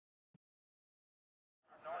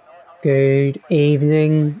Good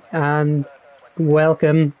evening and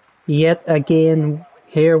welcome yet again.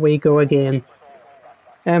 Here we go again.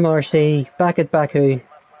 MRC back at Baku.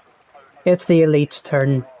 It's the elite's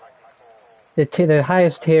turn. The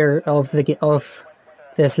highest tier of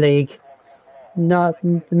this league. Not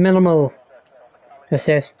minimal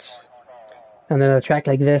assists. And on a track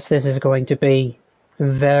like this is going to be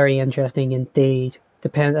very interesting indeed.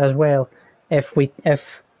 Depend as well if the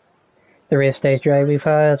race stays dry. We've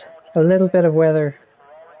had a little bit of weather,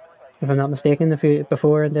 if I'm not mistaken,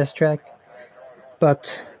 before in this track,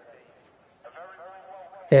 but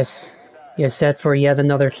this is set for yet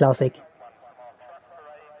another classic.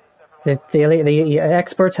 The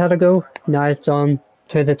experts had a go. Now it's on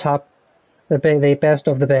to the top, the best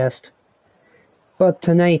of the best. But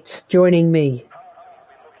tonight, joining me,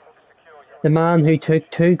 the man who took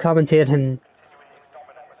two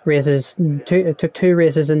races in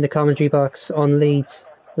the commentary box on Leeds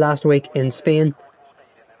last week in Spain.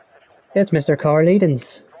 It's Mr. Carl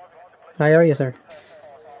Edens. How are you, sir?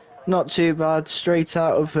 Not too bad. Straight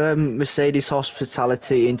out of Mercedes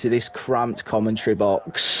hospitality into this cramped commentary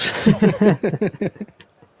box.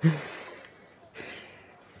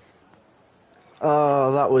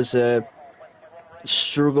 Oh, that was a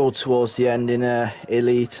struggle towards the end in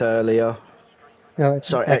Elite earlier.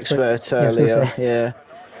 Sorry, Expert earlier, yeah.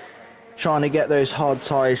 Trying to get those hard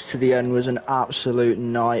tyres to the end was an absolute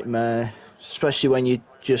nightmare, especially when you're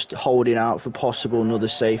just holding out for possible another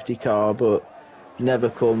safety car, but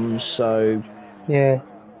never comes. So yeah,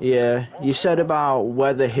 you said about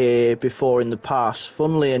weather here before in the past.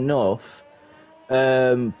 Funnily enough,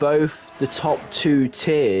 both the top two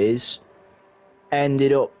tiers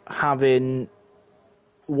ended up having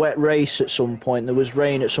wet race at some point. There was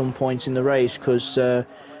rain at some point in the race because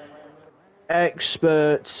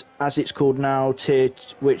Expert, as it's called now,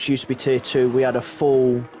 which used to be tier 2, we had a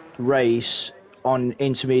full race on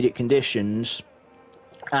intermediate conditions,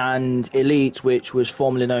 and Elite, which was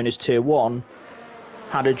formerly known as tier 1,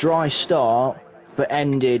 had a dry start but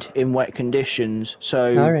ended in wet conditions.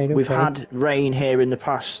 So we've had rain here in the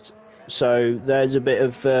past, so there's a bit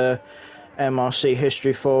of MRC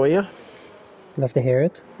history for you. Love to hear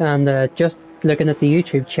it. And just looking at the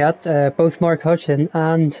YouTube chat, both Mark Hudson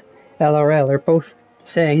and LRL are both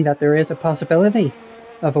saying that there is a possibility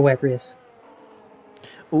of a wet race.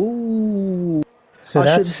 Ooh. So I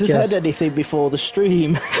shouldn't have said anything before the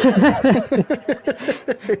stream.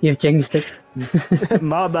 You've jinxed it.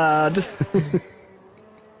 My bad.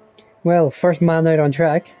 Well, first man out on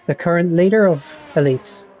track, the current leader of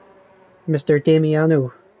Elite, Mr.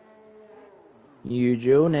 Damiano.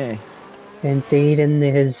 Eugene. Indeed, in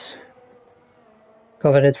his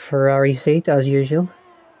coveted Ferrari seat, as usual.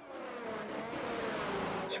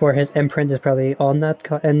 I swear his imprint is probably on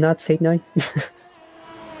in that seat now.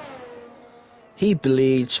 He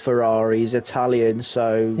bleeds Ferraris, Italian,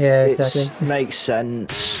 so yeah, exactly. It makes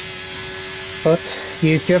sense. But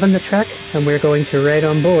you've driven the track, and we're going to ride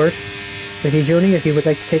on board with you, Joni, if you would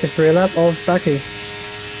like to take us through a lap of Baku.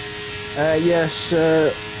 Yes,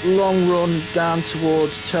 long run down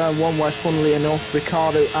towards turn 1 where, funnily enough,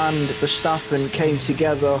 Ricciardo and Verstappen came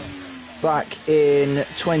together back in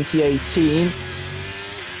 2018.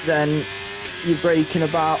 Then you're braking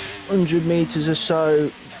about 100 metres or so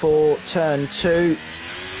for turn 2,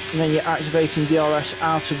 and then you're activating DRS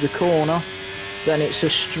out of the corner. Then it's a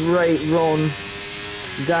straight run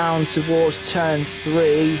down towards turn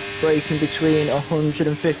 3, braking between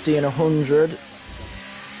 150 and 100,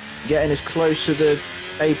 getting as close to the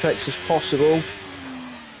apex as possible.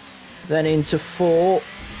 Then into 4,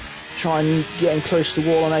 trying getting close to the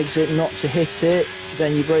wall on exit, not to hit it.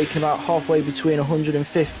 Then you're braking about halfway between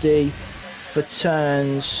 150 for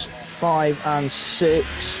turns 5 and 6.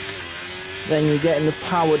 Then you're getting the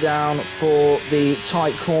power down for the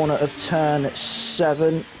tight corner of turn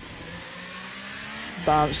 7.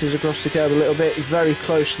 Bounces across the curb a little bit, very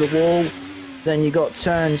close to the wall. Then you got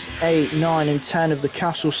turns 8, 9 and 10 of the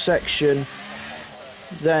castle section.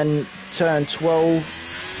 Then turn 12,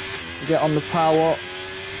 get on the power,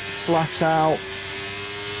 flat out.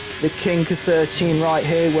 The kink of 13 right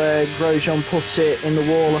here where Grosjean put it in the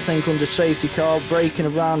wall, I think under safety car, braking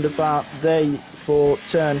around about there for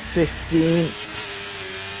turn 15.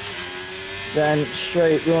 Then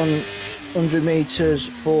straight run 100 metres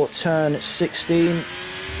for turn 16.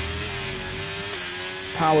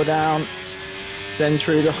 Power down, then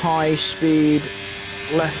through the high speed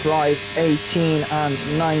left right 18 and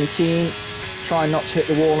 19. Try not to hit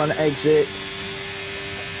the wall and exit.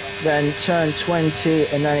 Then turn 20,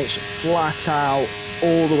 and then it's flat out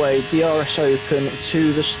all the way, DRS open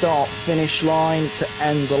to the start finish line to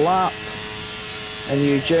end the lap. And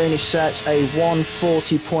Eugenie sets a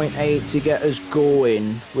 1:40.8 to get us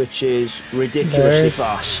going, which is ridiculously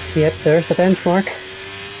fast. Yep, there's the benchmark.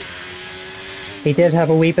 He did have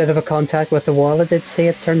a wee bit of a contact with the wall, I did see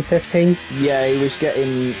at turn 15. Yeah, he was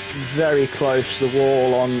getting very close to the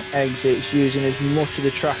wall on exits, using as much of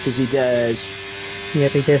the track as he dares.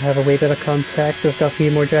 Yep, he did have a wee bit of contact. We've got a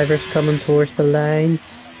few more drivers coming towards the line.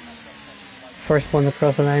 First one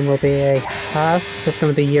across the line will be a Haas. It's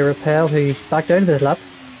going to be Europel, who's backed out of his lap.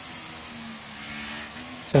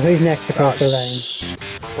 So who's next across the line?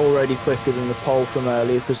 Already quicker than the pole from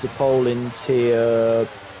earlier, because the pole in tier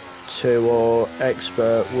 2 or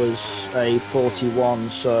expert was a 41,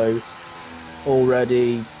 so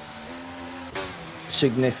already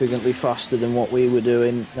significantly faster than what we were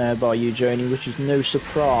doing there by Eugenie, which is no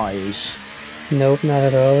surprise. Nope, not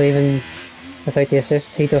at all. Even without the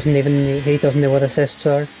assists, he doesn't know what assists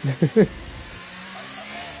are.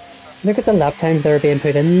 Look at the lap times that are being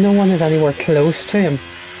put in. No one is anywhere close to him.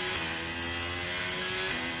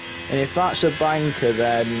 And if that's a banker,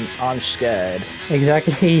 then I'm scared.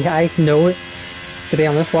 Exactly, I know it. To be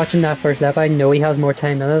honest, watching that first lap, I know he has more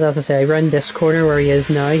time in it. As I say, around this corner where he is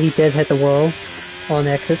now, he did hit the wall on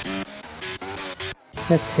exit.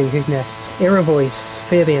 Let's see who's next. Era Voice,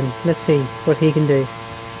 Fabian. Let's see what he can do.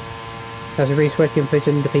 As a Reese Whitcomb puts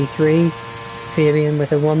into P3, Fabian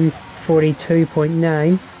with a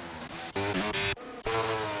 1:42.9.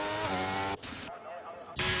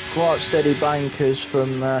 Quite steady bankers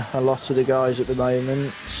from a lot of the guys at the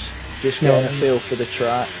moment. Just getting a feel for the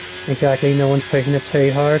track. Exactly, no one's pushing it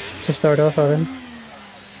too hard to start off, are they?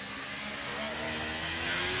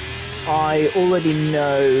 I already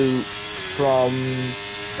know from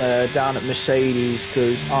down at Mercedes,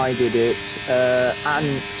 because I did it,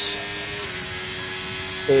 Ant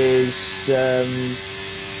is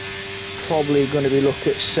probably going to be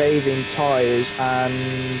looking at saving tyres and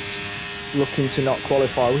looking to not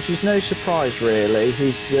qualify, which is no surprise really.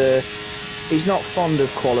 He's not fond of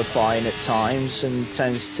qualifying at times and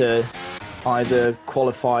tends to either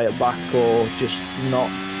qualify at back or just not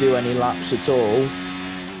do any laps at all.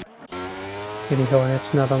 Even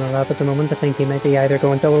Hornet's not on a lap at the moment. I think he might be either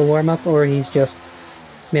going double warm-up or he's just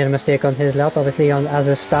made a mistake on his lap. Obviously, as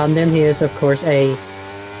a stand-in, he is of course a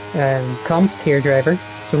comp tier driver,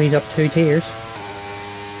 so he's up 2 tiers.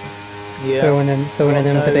 Yeah. Throwing in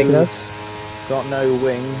with the big lads. Got no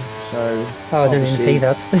wing, so... Oh, I didn't even see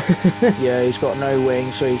that. Yeah, he's got no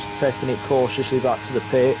wing, so he's taking it cautiously back to the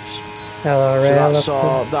pits. LRL,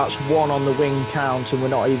 so that's 1 on the wing count, and we're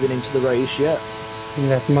not even into the race yet.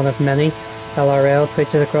 That's one of many. LRL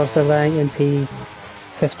puts it across the line in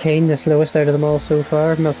P15, the slowest out of them all so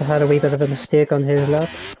far. Must have had a wee bit of a mistake on his lap.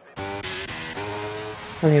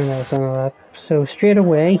 And even else on the lap. So straight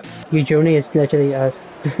away, Eugenie is literally as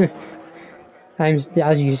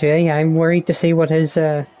as you say, I'm worried to see what his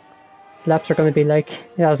laps are going to be like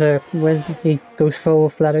when he goes full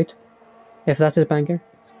flat out, if that's his banker.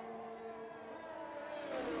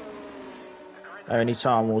 Only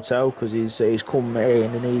time will tell, because he's come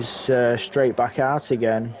in and he's straight back out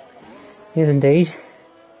again. Yes, indeed.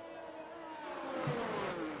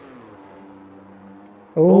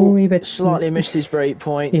 Oh, a bit slightly missed his break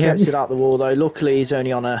point. Yeah. Kept it out the wall though. Luckily, he's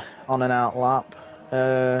only on an out lap.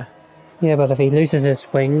 Yeah, but if he loses his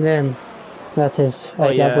wing, then that's his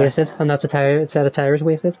lap wasted, and that's a set of tires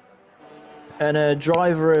wasted. And a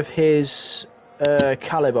driver of his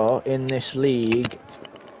caliber in this league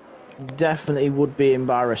definitely would be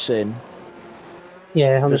embarrassing.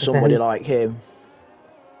 Yeah, 100%. For somebody like him.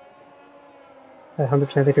 I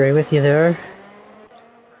 100% agree with you there.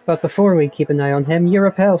 But before we keep an eye on him,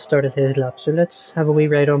 Europel started his lap, so let's have a wee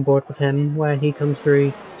ride on board with him while he comes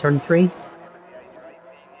through turn 3.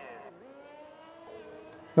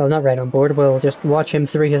 Well, not right on board, we'll just watch him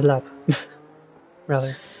through his lap.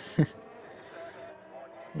 Rather.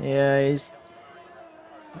 Yeah, he's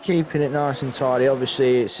keeping it nice and tidy.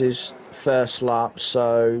 Obviously, it's his first lap,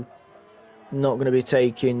 so not going to be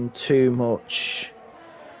taking too much.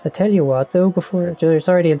 I tell you what, though,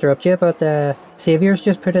 sorry to interrupt you, but Saviour's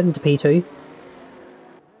just put it into P2.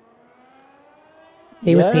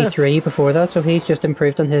 He was P3 before that, so he's just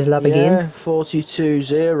improved on his lap again. Yeah,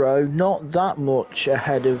 42.0, not that much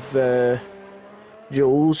ahead of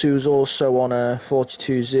Jules, who's also on a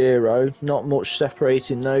 42.0. Not much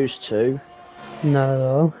separating those two. Not at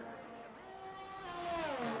all.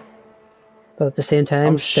 But at the same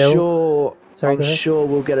time, I'm sure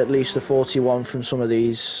we'll get at least a 41 from some of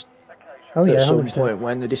these at some 100%. Point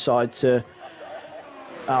when they decide to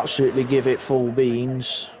absolutely give it full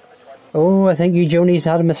beans. Oh, I think Eugenie's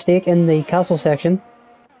had a mistake in the castle section.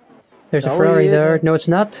 There's a Oh, Ferrari yeah. there. No, it's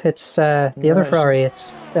not. It's the No, other it's Ferrari.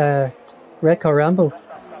 It's Red Car Rambo.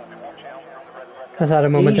 Has had a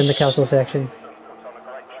moment in the castle section.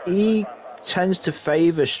 He tends to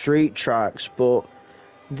favour street tracks, but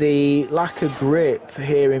the lack of grip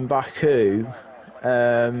here in Baku,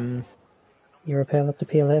 Europel up to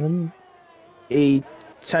P11. he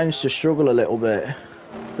tends to struggle a little bit.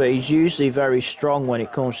 But he's usually very strong when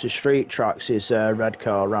it comes to street tracks, is Red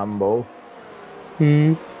Car Rambo.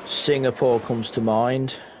 Singapore comes to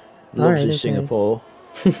mind. Loves his Singapore.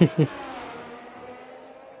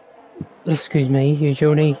 Excuse me,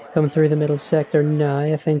 Ujoni coming through the middle sector now.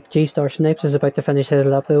 I think G-Star Snipes is about to finish his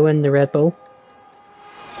lap though in the Red Bull.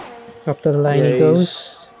 Up to the line he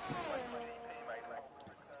goes.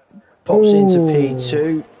 Pops into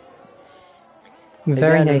P2.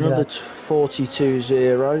 Very Again, nice another lap.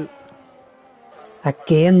 42.0.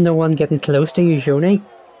 Again, no one getting close to Ujoni.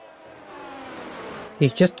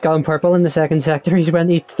 He's just gone purple in the second sector. He's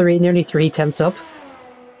nearly 3/10 up.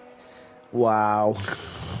 Wow.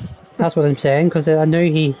 That's what I'm saying, because I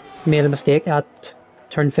knew he made a mistake at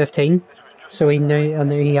turn 15, so I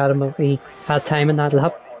knew he had time in that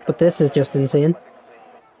lap. But this is just insane.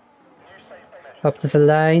 Up to the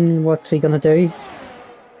line, what's he gonna do?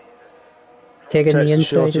 Taking the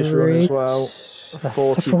inside run as well.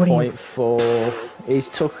 40.4. He's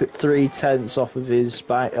took 3/10 off of his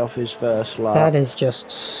first lap. That is just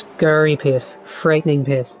scary pace, frightening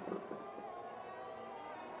pace.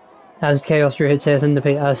 As Chaos Druid says in the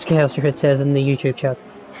YouTube chat.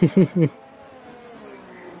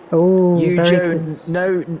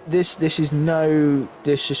 This is no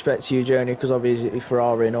disrespect to Ujoni, because obviously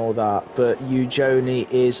Ferrari and all that, but Ujoni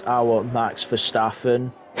is our Max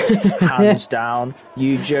Verstappen, hands down.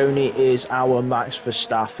 Ujoni is our Max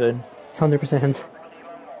Verstappen. 100%.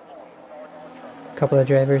 A couple of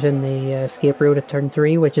drivers in the escape road at turn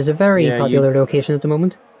 3, which is a very popular location at the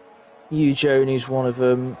moment. Ujoni's one of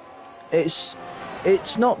them. It's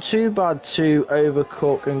not too bad to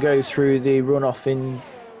overcook and go through the runoff in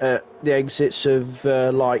the exits of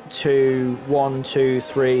like 2, 1, 2,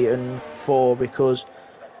 3 and 4, because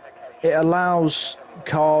it allows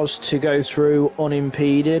cars to go through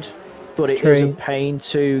unimpeded, but it is a pain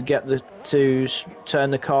to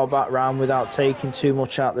turn the car back round without taking too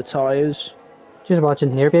much out the tyres. Just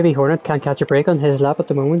watching here, Baby Hornet can't catch a break on his lap at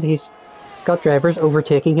the moment. He's got drivers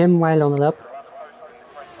overtaking him while on the lap.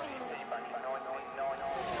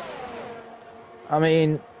 I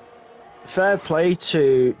mean, fair play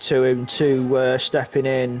to him to stepping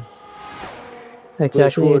in.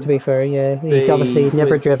 Exactly, to be fair, yeah. He's obviously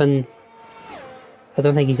never driven. I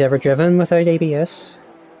don't think he's ever driven without ABS.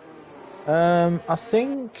 I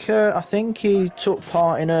think he took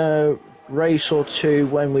part in a race or two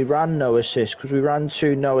when we ran no assist, because we ran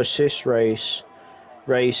 2 no assist races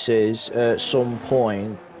at some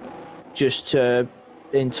point, just to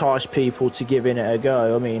entice people to giving it a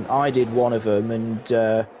go. I mean, I did one of them and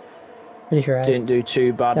didn't do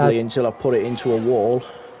too badly until I put it into a wall.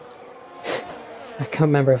 I can't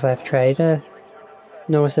remember if I've tried a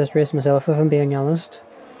no assist race myself, if I'm being honest,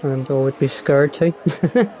 and I would be scared to.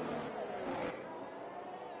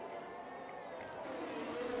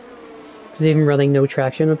 Because even running no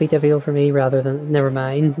traction would be difficult for me, rather than, never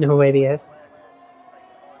mind, no ABS.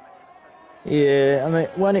 Yeah, I mean,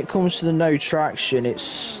 when it comes to the no traction,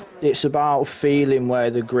 it's about feeling where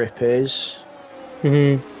the grip is.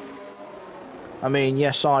 I mean,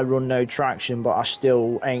 yes, I run no traction, but I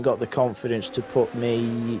still ain't got the confidence to put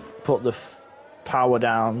the power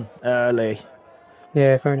down early.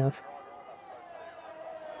 Yeah, fair enough.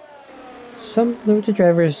 Some loads of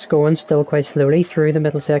drivers going still quite slowly through the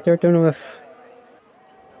middle sector. Don't know if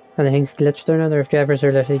anything's glitched or not, or if drivers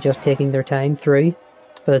are literally just taking their time through.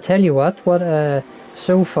 But I tell you what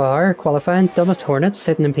so far qualifying, Dumbest Hornet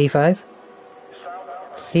sitting in P5.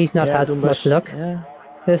 He's not had much luck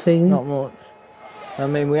this season. Not much. I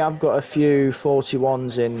mean, we have got a few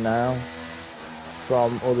 41s in now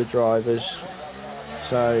from other drivers,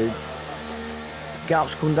 so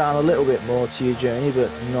gaps come down a little bit more to your journey, but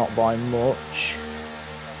not by much.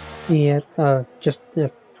 Yeah, just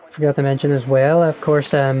forgot to mention as well, of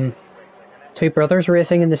course, 2 brothers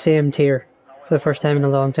racing in the same tier for the first time in a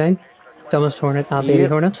long time. Dumbest Hornet and Baby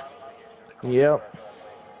Hornet. Yep.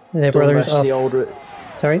 The brothers of...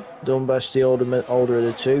 Sorry? Dunbest, the older of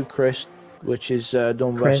the 2, Chris, which is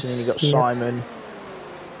Dunbest, and then you got Simon,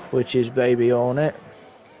 which is Baby Hornet.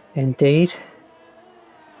 Indeed.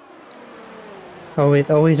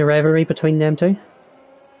 Always a rivalry between them 2.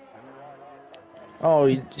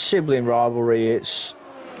 Oh, sibling rivalry,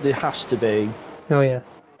 there has to be. Oh yeah.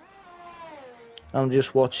 I'm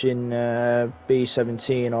just watching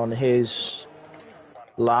B17 on his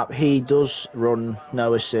lap. He does run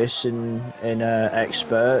no assists in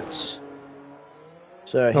experts,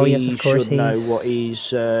 so Oh yes, he of course should know what he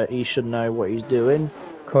should know what he's doing.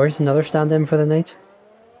 Of course, another stand-in for the night.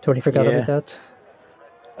 Totally forgot about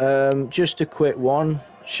that. Just a quick one.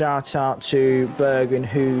 Shout out to Bergen,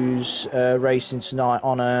 who's racing tonight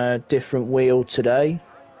on a different wheel today.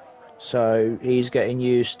 So he's getting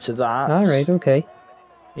used to that. Alright, okay.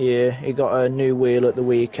 Yeah, he got a new wheel at the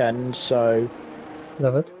weekend, so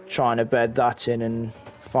Love it. trying to bed that in and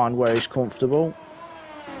find where he's comfortable.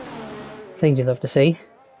 Things you love to see.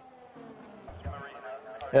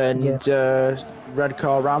 And Red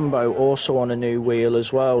Car Rambo also on a new wheel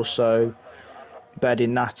as well, so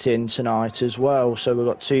bedding that in tonight as well. So we've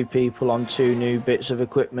got 2 people on 2 new bits of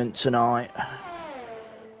equipment tonight.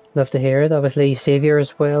 Love to hear it. Obviously, Xavier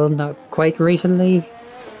as well, not quite recently,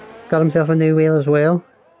 got himself a new wheel as well.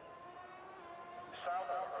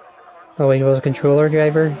 Always was a controller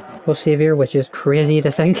driver, was Xavier, which is crazy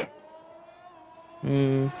to think.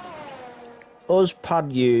 Us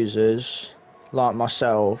pad users, like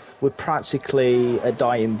myself, we're practically a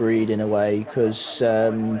dying breed in a way, because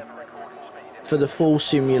for the full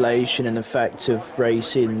simulation and effect of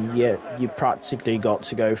racing, you practically got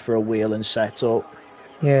to go for a wheel and setup.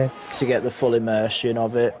 Yeah. To get the full immersion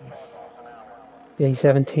of it.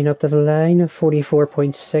 B17 up to the line,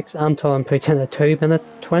 44.6. Anton puts in a 2-minute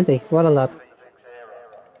 20. What a lap.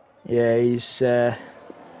 Yeah, he's him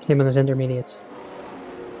and his intermediates.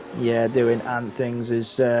 Yeah, doing ant things.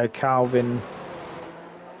 Is Calvin,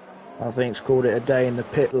 I think's called it a day in the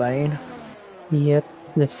pit lane. Yep.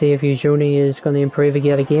 Let's see if Eugeni is going to improve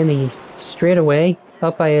yet again. He's straight away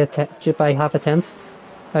up by by half a tenth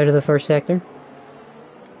out of the first sector.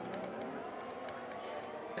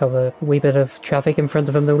 Got a wee bit of traffic in front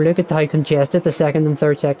of him though. Look at how congested the second and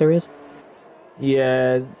third sector is.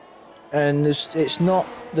 Yeah, and it's not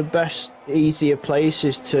the best, easier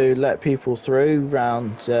places to let people through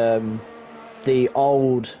around the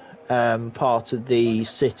old part of the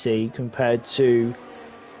city compared to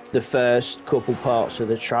the first couple parts of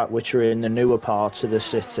the track, which are in the newer parts of the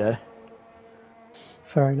city.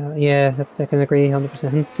 Fair enough. Yeah, I can agree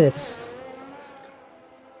 100%. It's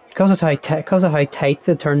because of how tight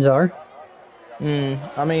the turns are.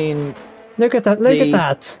 I mean, look at that! Look at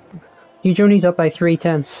that! Eugeni's up by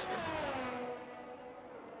 3/10.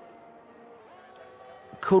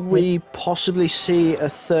 Could we possibly see a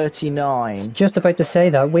 39? Just about to say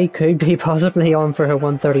that we could be possibly on for a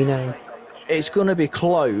 139. It's going to be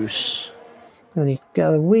close. And he's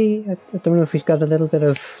got a wee. I don't know if he's got a little bit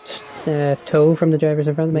of toe from the drivers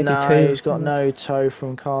in front. Maybe no, he's got no toe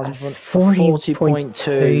from cars in front.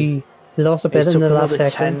 40.2. He lost a bit in the last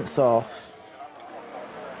second. 10th off.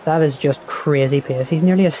 That is just crazy pace. He's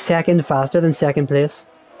nearly a second faster than second place.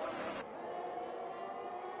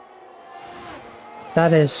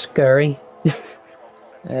 That is scary.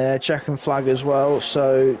 Checking flag as well.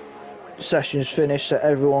 So session's finished. So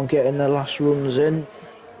everyone getting their last runs in.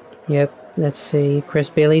 Yep. Let's see, Chris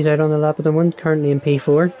Bailey's out on the lap at the moment, currently in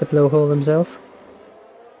P4, the blowhole himself.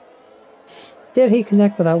 Did he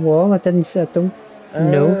connect with that wall? I didn't see it though.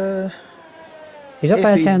 No. He's up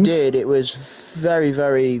by a 10. If he did, it was very,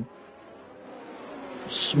 very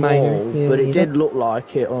small, minor, yeah, but it did look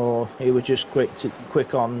like it, or he was just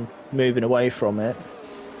quick on moving away from it.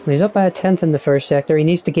 He's up by a 10th in the first sector. He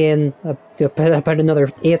needs to gain about another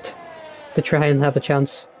 8 to try and have a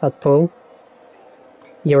chance at pole.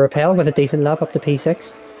 Europel with a decent lap up to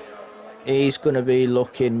P6. He's going to be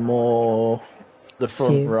looking more the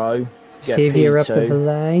front row. Xavier up to the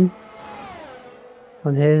line.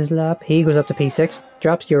 On his lap, he goes up to P6.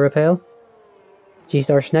 Drops Europel.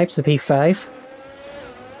 G-Star snipes to P5.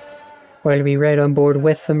 While we ride on board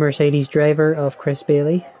with the Mercedes driver of Chris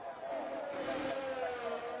Bailey.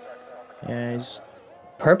 Yeah, he's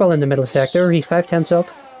purple in the middle sector. He's 5/10 up.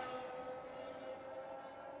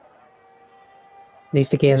 Needs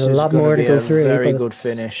to gain a lot more to go through. Very good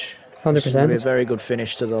finish. 100%. This is going to be a very good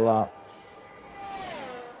finish to the lap.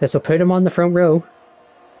 This will put him on the front row.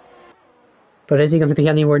 But is he going to be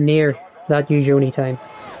anywhere near that Eugeni time?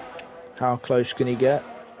 How close can he get?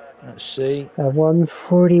 Let's see.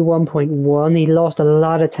 141.1. He lost a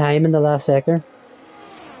lot of time in the last sector.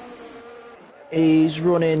 He's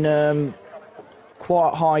running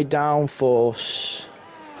quite high downforce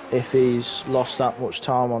if he's lost that much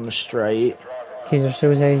time on the straight. Kaiser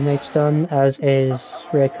Soze's night's done, as is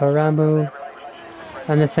Red Car Rambo,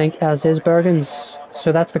 and I think as is Bergen's.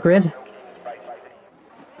 So that's the grid.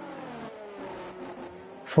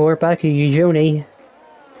 For Baku, Eugeni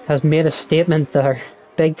has made a statement there,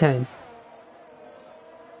 big time.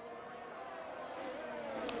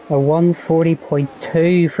 A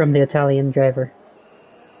 1:40.2 from the Italian driver.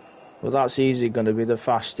 Well, that's easily going to be the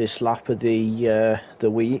fastest lap of the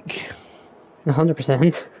week.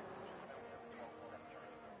 100%.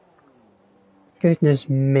 Goodness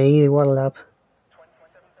me, what a lap.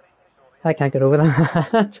 I can't get over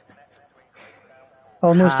that.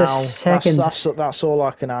 Almost How? a second. That's all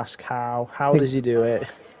I can ask. How? How does he do it?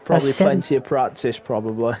 Probably plenty of practice,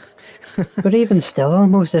 probably. But even still,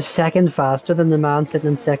 almost a second faster than the man sitting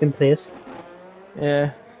in second place.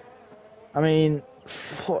 Yeah. I mean,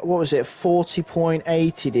 what was it?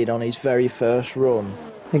 40.8 he did on his very first run.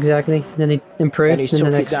 Exactly. Then he improved and he in the took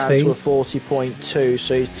it next down two. to a 40.2,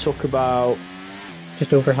 so he took about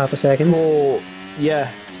Just over half a second.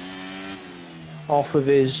 Off of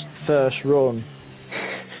his first run.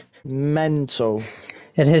 Mental.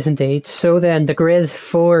 It is indeed. So then, the grid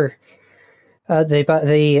for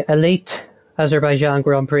the elite Azerbaijan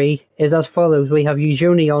Grand Prix is as follows. We have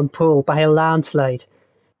Eugenie on pole by a landslide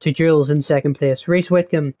to Jules in second place. Reese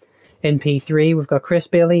Whitcomb in P3. We've got Chris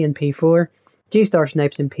Bailey in P4. G-Star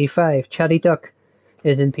Snipes in P5. Chatty Duck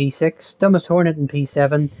is in P6. Dumbest Hornet in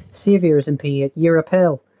P7. Xavier is in P8.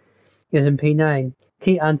 Eurapel is in P9.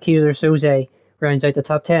 And Kaiser Soze rounds out the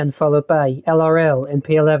top 10, followed by LRL in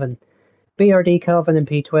P11. BRD Calvin in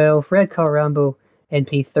P12. Red Car Rambo in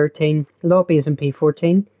P13. Loppy is in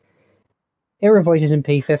P14. Era Voice is in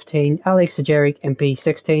P15. Alex Sajeric in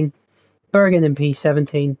P16. Bergen in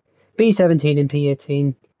P17. B17 in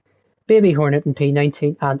P18. Baby Hornet in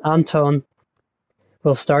P19. And Anton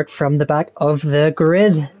will start from the back of the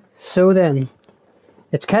grid. So then,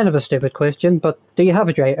 it's kind of a stupid question, but do you have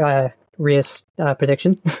a race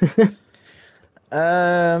prediction?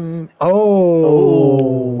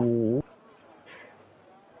 Oh.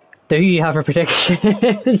 Do you have a prediction?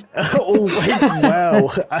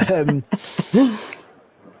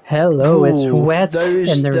 Hello, it's wet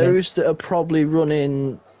in the race. Those that are probably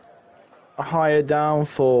running a higher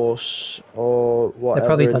downforce or whatever. They've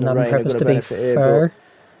probably done that on purpose to be fair.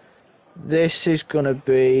 This is going to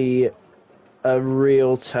be a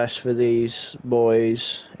real test for these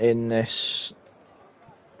boys in this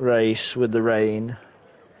race with the rain.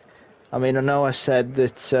 I mean, I know I said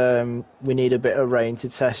that we need a bit of rain to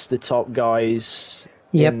test the top guys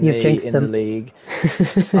in the league.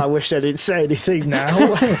 I wish I didn't say anything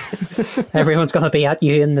now. Everyone's going to be at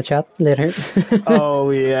you in the chat later. Oh,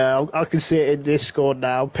 yeah. I can see it in Discord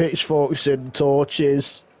now. Pitchforks and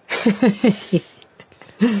torches. I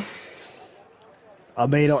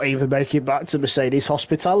may not even make it back to Mercedes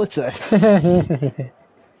hospitality.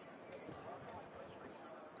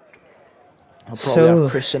 I'll probably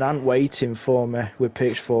have Chris and Ant waiting for me with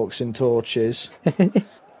pitchforks and torches.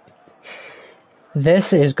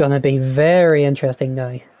 This is going to be very interesting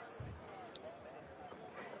now.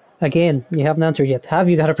 Again, you haven't answered yet. Have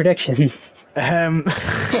you got a prediction?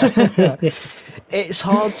 It's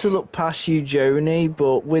hard to look past you, Joni,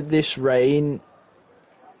 but with this rain,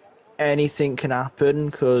 anything can happen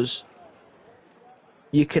because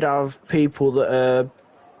you could have people that are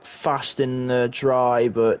fast in the dry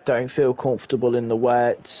but don't feel comfortable in the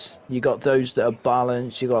wet. You got those that are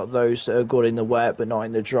balanced, you got those that are good in the wet but not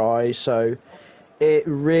in the dry, so it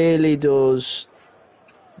really does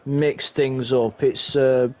mix things up. It's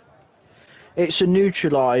a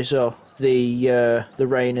neutralizer, the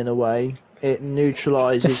rain in a way. It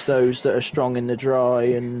neutralizes those that are strong in the dry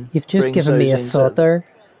and you've just given me a thought there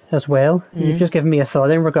as well. You've just given me a thought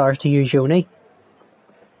in regards to Eugenie.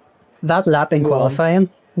 That lap in qualifying,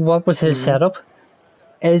 what was his setup?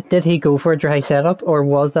 Did he go for a dry setup or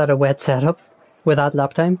was that a wet setup with that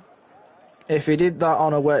lap time? If he did that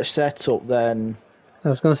on a wet setup, then I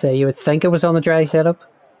was going to say you would think it was on a dry setup,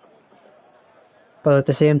 but at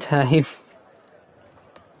the same time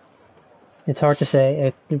it's hard to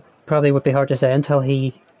say. It probably would be hard to say until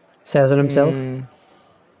he says it himself.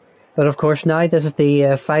 But of course now this is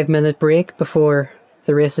the 5-minute break before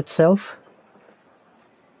the race itself.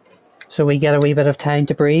 So we get a wee bit of time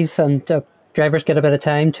to breathe and drivers get a bit of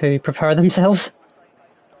time to prepare themselves.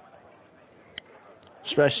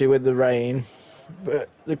 Especially with the rain. But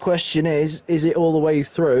the question is it all the way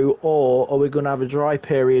through or are we going to have a dry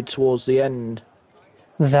period towards the end?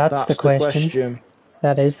 That's the question.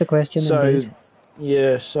 That is the question indeed.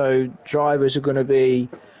 Yeah, so drivers are going to be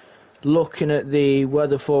looking at the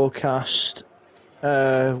weather forecast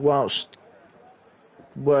whilst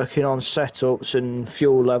working on setups and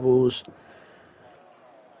fuel levels.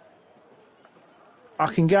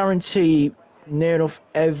 I can guarantee near enough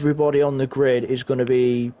everybody on the grid is going to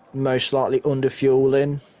be most likely under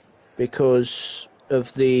fueling because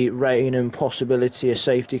of the rain and possibility of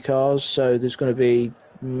safety cars, so there's going to be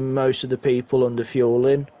most of the people under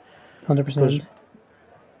fueling. 100%.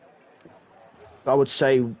 I would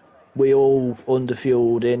say we all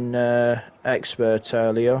underfueled in expert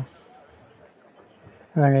earlier.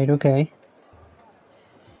 Alright, okay.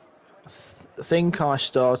 I think I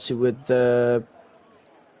started with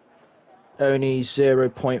only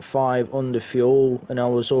 0.5 under fuel, and I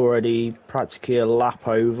was already practically a lap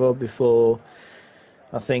over before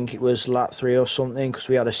I think it was lap 3 or something, because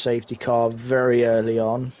we had a safety car very early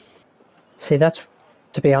on. See, that's,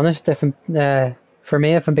 to be honest, if for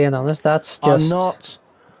me, if I'm being honest, that's just...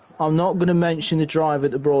 I'm not going to mention the driver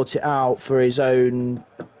that brought it out for his own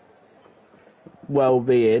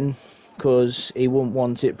well-being, because he wouldn't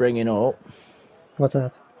want it bringing up. What's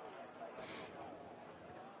that?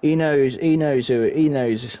 He knows,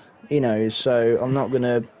 so I'm not going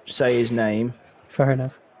to say his name. Fair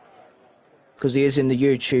enough. Because he is in the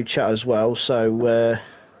YouTube chat as well, so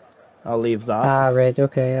I'll leave that. Ah, right,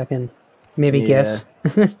 okay, I can maybe guess.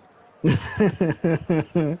 I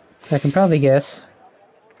can probably guess.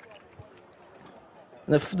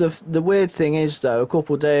 The weird thing is, though, a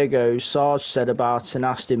couple of days ago, Sarge said about an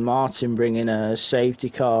Aston Martin bringing a safety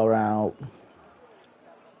car out.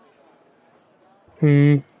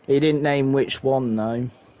 He didn't name which one, though.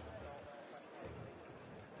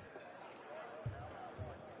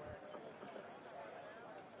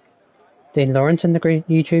 Dean Lawrence in the great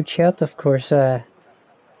YouTube chat, of course,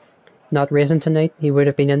 not racing tonight. He would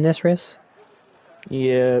have been in this race.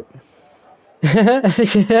 Yeah.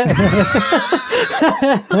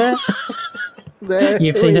 There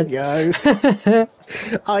You've seen we it. go.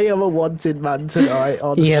 I am a wanted man tonight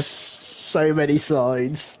on so many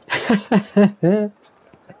sides.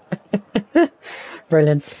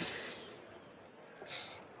 Brilliant.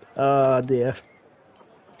 Oh dear.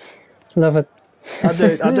 Love it. I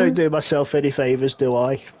don't do myself any favours, do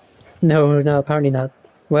I? No, apparently not.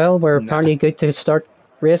 Well, we're apparently good to start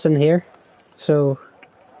racing here. So,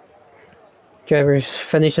 drivers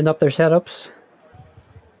finishing up their setups.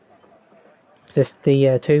 The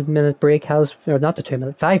 2-minute break has, or not the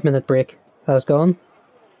 5-minute break has gone.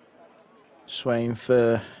 Just waiting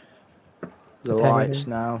for the lights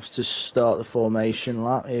now to start the formation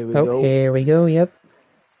lap. Here we go. Here we go, yep.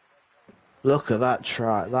 Look at that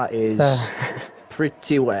track, that is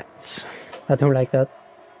pretty wet. I don't like that.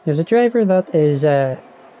 There's a driver that is, is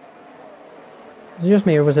it just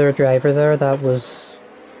me, or was there a driver there that was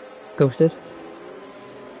ghosted?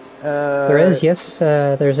 There is, yes.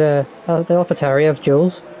 There's the AlphaTauri of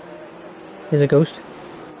Jules is a ghost.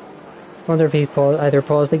 Wonder if he either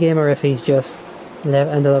paused the game or if he's just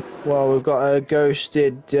ended up... Well, we've got a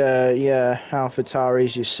ghosted, AlphaTauri,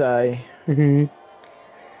 as you say.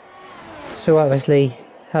 So obviously,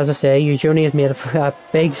 as I say, Eugeni has made a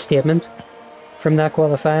big statement from that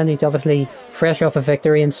qualifying. He's obviously fresh off a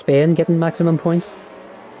victory in Spain, getting maximum points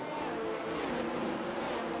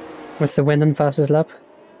with the win and fastest lap.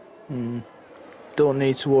 Don't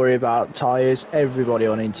need to worry about tyres. Everybody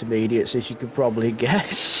on intermediates, as you could probably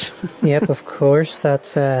guess. Yep, of course.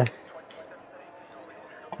 That's and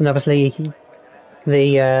obviously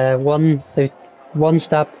the one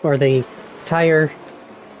stop, or the tyre.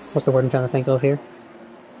 What's the word I'm trying to think of here?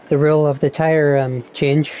 The rule of the tyre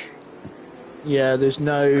change. Yeah, there's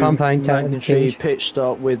no compound mandatory pit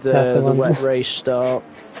stop with the wet race start.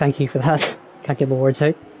 Thank you for that. Can't get my words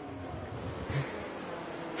out.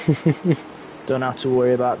 Don't have to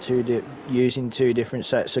worry about using two different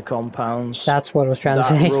sets of compounds. That's what I was trying to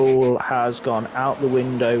say. That rule has gone out the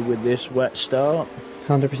window with this wet start.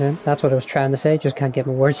 100%. That's what I was trying to say. Just can't get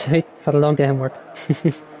my words out. Had a long day in work.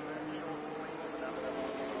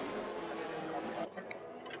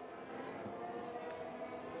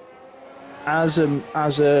 As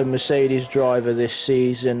a Mercedes driver this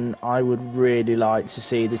season, I would really like to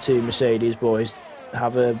see the two Mercedes boys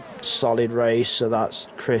have a solid race. So that's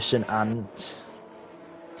Chris and Ant.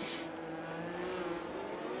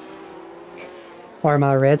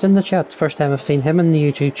 Armagh Red's in the chat. First time I've seen him in the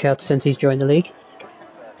YouTube chat since he's joined the league.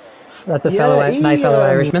 My fellow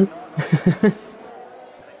Irishman.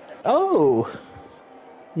 Oh.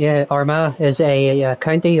 Yeah, Armagh is a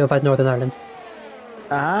county of Northern Ireland.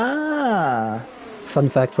 Ah. Fun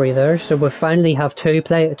fact for you there. So we finally have two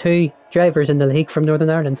drivers in the league from Northern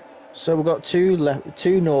Ireland. So we've got two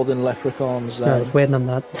northern leprechauns there. I was waiting on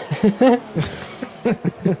that.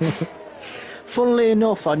 Funnily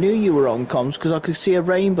enough, I knew you were on comms because I could see a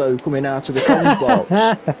rainbow coming out of the comms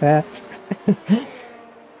box.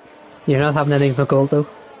 You're not having anything for gold though.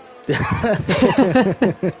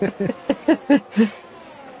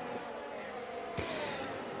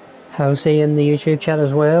 How's he in the YouTube chat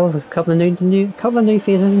as well? A couple of new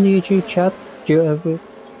faces in the YouTube chat,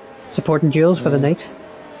 supporting Jules for the night.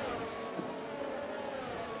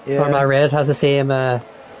 Yeah. Arma Red has the same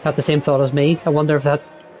thought as me. I wonder if that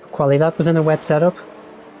quali lap was in a wet setup.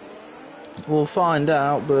 We'll find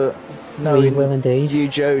out, but We knowing will indeed. you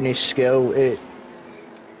Joni's skill,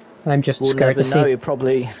 I'm just we'll scared never to know. see.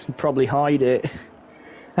 He'll probably hide it.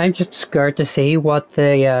 I'm just scared to see what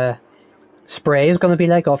the spray is going to be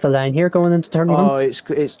like off the line here going into turn one. Oh, it's.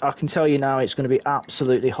 I can tell you now, it's going to be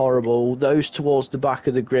absolutely horrible. Those towards the back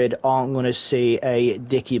of the grid aren't going to see a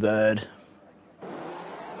dicky bird.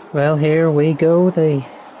 Well, here we go. The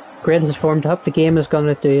grid is formed up. The game is going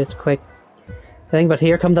to do its quick thing, but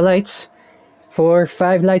here come the lights.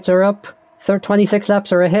 5 lights are up. 26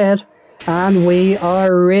 laps are ahead. And we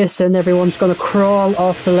are racing. Everyone's going to crawl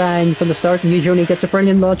off the line from the start. Eugenie gets a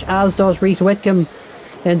brilliant launch, as does Reese Whitcomb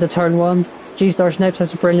into turn 1. G-Star Snipes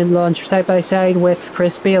has a brilliant launch side by side with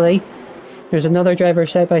Chris Bailey. There's another driver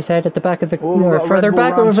side by side at the back of the... or further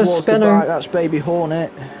back with a spinner. That's Baby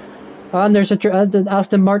Hornet. And there's a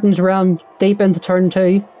Aston Martin's round deep into turn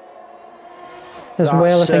 2. As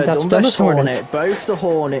well, I think that's Dunnes Hornet. Both the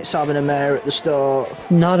Hornets having a mare at the start.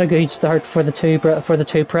 Not a good start for the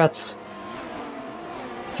two Pratts.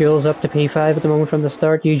 Jules up to P5 at the moment from the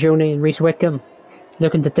start. Eugenie and Reese Whitcomb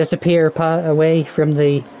looking to disappear away from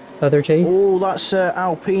the other two. Oh, that's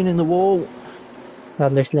Alpine in the wall.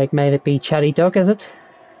 That looks like, might it be Chatty Duck, is it?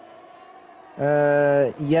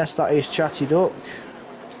 Yes, that is Chatty Duck.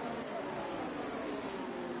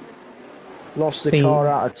 Lost the car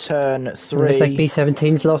out of turn 3. Looks like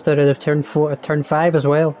B17's lost out of turn 5 as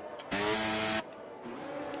well.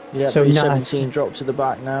 Yeah, so B17 dropped to the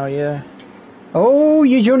back now, yeah. Oh,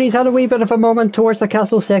 Eugenie's had a wee bit of a moment towards the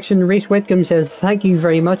castle section. Reese Whitcomb says, "Thank you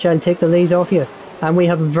very much, I'll take the lead off you." And we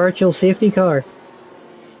have a virtual safety car.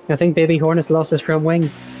 I think Baby Hornet's lost his front wing.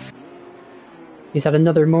 He's had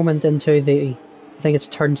another moment into I think it's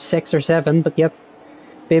turn 6 or 7, but yep.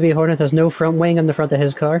 Baby Hornet has no front wing on the front of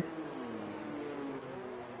his car.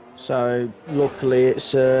 So, luckily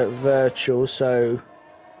it's virtual, so...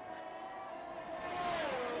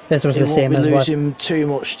 This was the same as what... losing too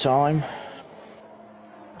much time.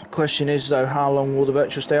 Question is though, how long will the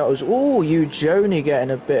virtual stay out? Oh, Eugenie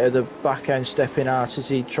getting a bit of the back end stepping out as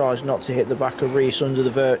he tries not to hit the back of Reese under the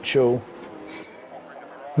virtual.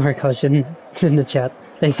 Our cousin in the chat,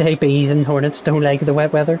 they say bees and hornets don't like the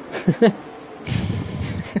wet weather.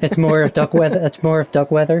 It's more of duck weather. It's more of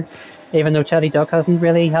duck weather, even though Chatty Duck hasn't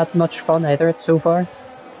really had much fun either so far.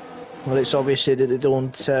 Well, it's obviously that they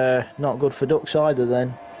don't not good for ducks either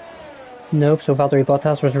then. Nope. So Valtteri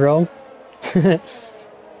Bottas was wrong.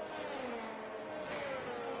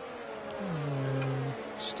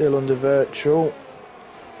 Still under virtual.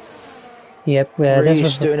 Yep.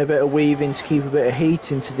 Reese doing a bit of weaving to keep a bit of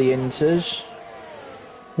heat into the inters.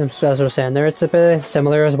 As I was saying there, it's a bit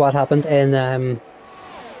similar as what happened in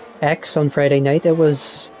X on Friday night. There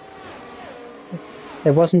was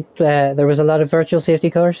a lot of virtual safety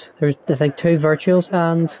cars. There's I think 2 virtuals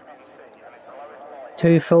and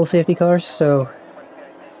 2 full safety cars. So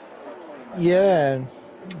yeah,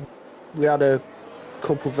 we had a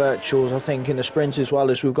couple virtuals I think in the sprint as well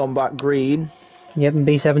as we've gone back green. Yep, and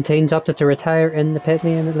B17's opted to retire in the pit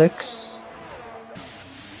lane, it looks.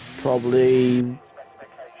 Probably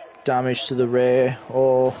damage to the rear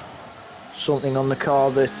or something on the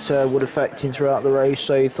car that would affect him throughout the race,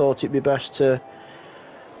 so he thought it'd be best to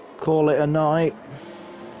call it a night.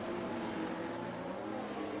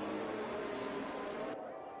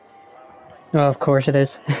 Oh, of course it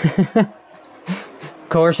is. Of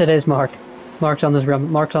course it is, Mark. Mark's on his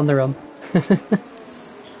run. Mark's on the run.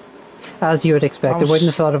 As you would expect. I wouldn't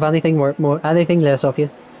have thought of anything anything less of you.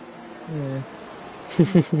 Yeah.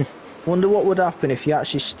 Wonder what would happen if you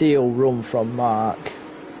actually steal run from Mark.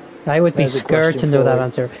 I would be scared to know that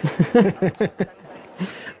answer.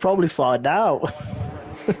 Probably find out.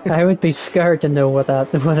 I would be scared to know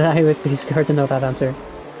I would be scared to know that answer.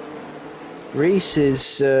 Reese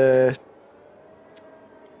is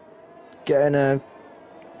getting a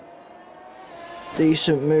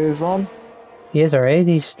decent move on. He is alright.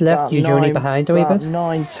 He's left Eugenie behind a wee bit.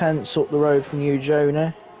 9/10 up the road from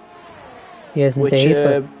Eugenie. He is indeed.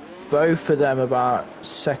 Which both of them about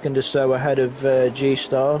second or so ahead of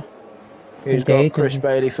G-Star, who's got Chris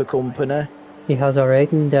Bailey for company. He has alright,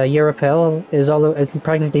 and Europel is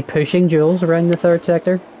practically pushing Jules around the 3rd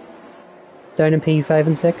sector, down in P5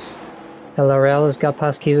 and 6. LRL has got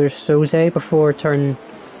past Kaiser Soze before turn,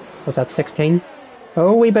 what's that, 16?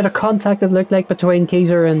 Oh, wee bit of contact it looked like between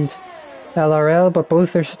Kaiser and LRL, but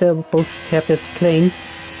both kept it clean.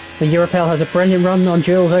 And Europel has a brilliant run on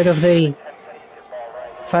Jules out of the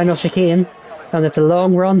final chicane, and it's a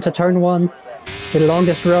long run to turn 1. The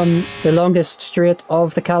longest straight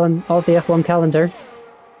of the F1 calendar.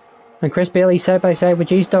 And Chris Bailey side by side with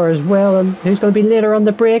G-Star as well. And who's going to be later on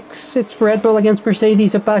the brakes? It's Red Bull against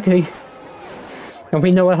Mercedes at Baku. And we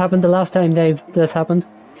know what happened the last time this happened.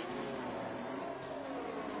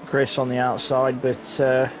 Chris on the outside, but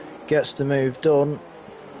gets the move done.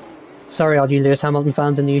 Sorry all you Lewis Hamilton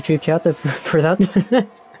fans in the YouTube chat for that.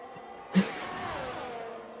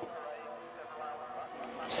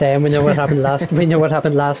 Saying we know what happened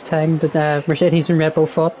last time, but Mercedes and Red Bull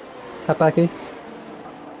fought at Baku.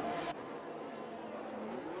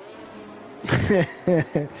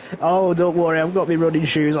 Oh, don't worry, I've got my running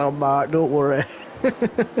shoes on, Mark, don't worry.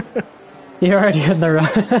 You're already in the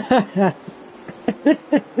run.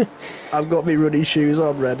 I've got my running shoes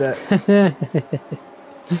on, ready.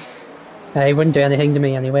 He wouldn't do anything to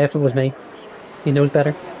me anyway if it was me. He knows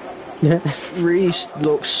better. Reese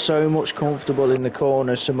looks so much comfortable in the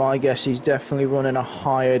corner, so my guess he's definitely running a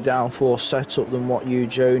higher downforce setup than what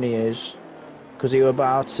Joni is. Because he was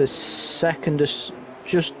about a second, just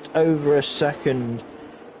over a second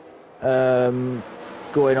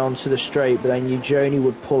going onto the straight, but then Joni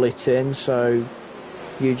would pull it in, so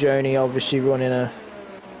Joni obviously running a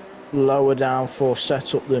lower downforce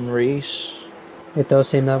setup than Reese. It does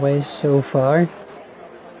seem that way so far.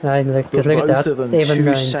 Look at that. Both of them even 2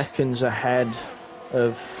 round. seconds ahead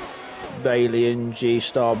of Bailey and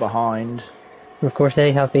G-Star behind. Of course,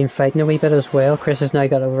 they have been fighting a wee bit as well. Chris has now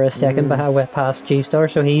got over a second past G-Star,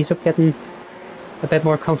 so he's getting a bit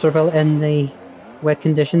more comfortable in the wet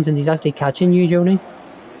conditions, and he's actually catching Joni.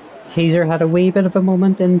 Keezer had a wee bit of a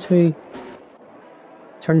moment into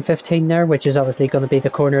turn 15 there, which is obviously going to be the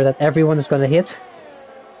corner that everyone is going to hit.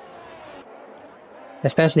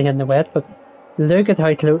 Especially in the wet, but look at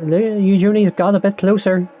how close Joni's got a bit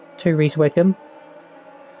closer to Reese Wickham.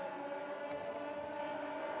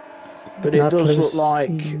 But it Not does close. look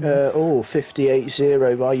like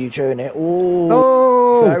 58-0 by Joni.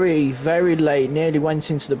 Oh! Very, very late. Nearly went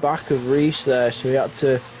into the back of Reese there, so he had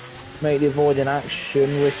to make the avoiding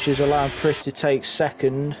action, which has allowed Prix to take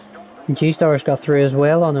second. G-Star's got through as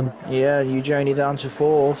well on him. Yeah, Joni down to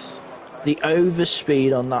fourth. The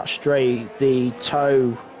overspeed on that straight, the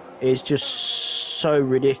toe is just so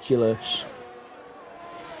ridiculous.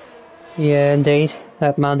 Yeah, indeed.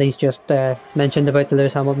 That Mandy's just mentioned about the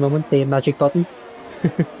Lewis Hamilton moment, the magic button.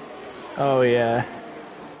 Oh yeah.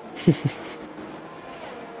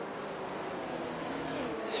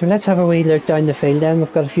 So let's have a wee look down the field then.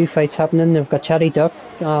 We've got a few fights happening. We've got Chatty Duck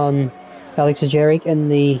on Alex Ajeric in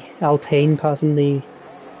the Alpine passing the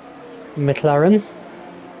McLaren.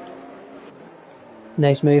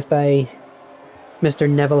 Nice move by Mr.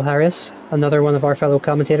 Neville Harris, another one of our fellow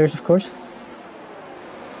commentators, of course.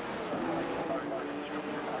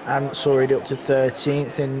 And sorry, up to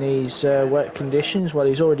 13th in these wet conditions. Well,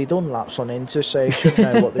 he's already done laps on Inter, so he should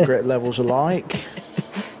know what the grit levels are like.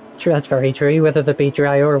 Sure, that's very true, whether they be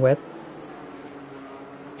dry or wet.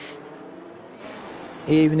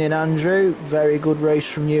 Evening, Andrew. Very good race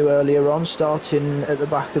from you earlier on, starting at the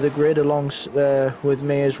back of the grid along with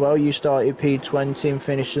me as well. You started P20 and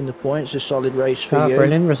finished in the points. A solid race for you.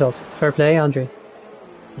 Brilliant result. Fair play, Andrew.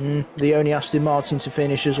 The only Aston Martin to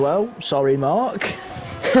finish as well. Sorry, Mark.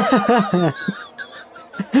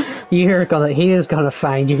 He is gonna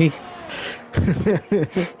find you.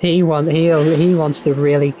 He will really want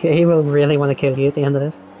to kill you at the end of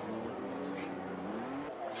this.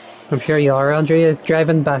 I'm sure you are, Andrea.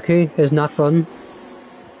 Driving Baku is not fun.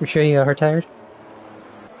 I'm sure you are tired.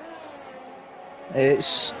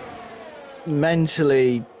 It's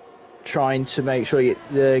mentally trying to make sure you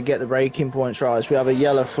get the braking points right. So we have a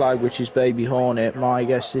yellow flag, which is Baby Hornet. My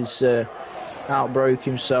guess is outbroke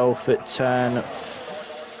himself at turn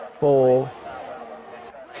 4,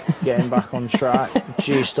 getting back on track.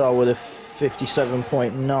 G-Star with a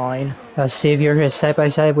 57.9. Saviour is side by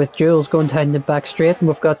side with Jules going down the back straight, and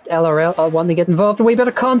we've got LRL wanting to get involved. A wee bit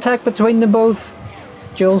of contact between them both.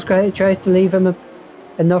 Jules tries to leave him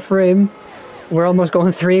enough room. We're almost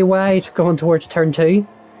going 3 wide, going towards turn 2,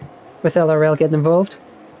 with LRL getting involved.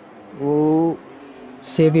 Ooh.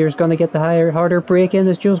 Saviour's going to get the harder break in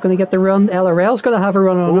as Jules going to get the run. LRL's going to have a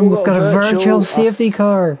run on him. We've got a virtual safety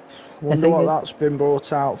car. Wonder what that's been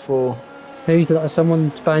brought out for.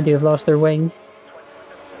 Someone's bound to have lost their wing.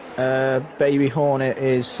 Baby Hornet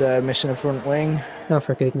is missing a front wing. Oh,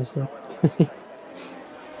 for goodness sake.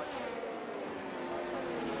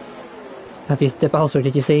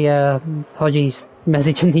 Did you see Hodgie's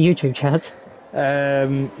message in the YouTube chat?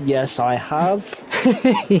 Yes, I have.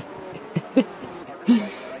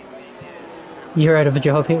 You're out of a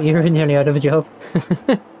job. You're nearly out of a job.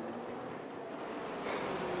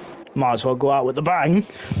 Might as well go out with a bang.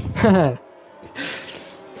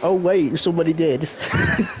 Oh wait, somebody did.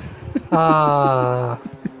 Ah.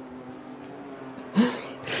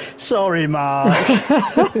 Sorry, Mark.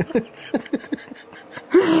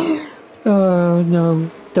 Oh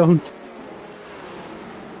no, don't.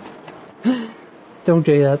 Don't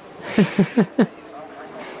do that.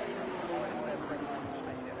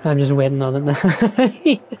 I'm just waiting on it now.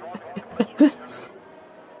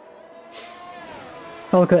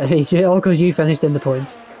 all because you finished in the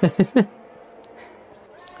points.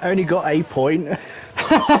 I only got a point.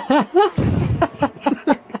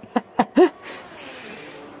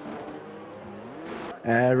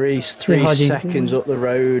 Reese 3 seconds up the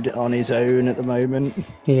road on his own at the moment.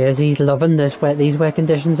 He is. He's loving these wet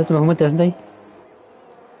conditions at the moment, isn't he?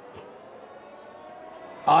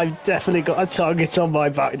 I've definitely got a target on my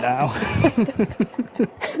back now.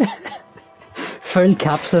 Full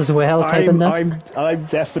caps as well. I'm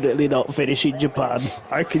definitely not finishing Japan.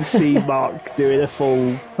 I can see Mark doing a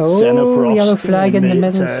full center Oh, frost yellow flag in the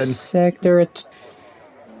middle turn. sector at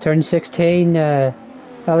turn 16.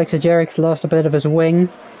 Alex Ajerik's lost a bit of his wing.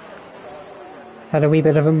 Had a wee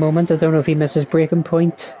bit of a moment. I don't know if he missed his braking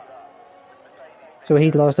point. So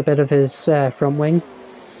he's lost a bit of his front wing.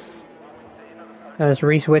 As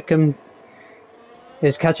Reese Whitcomb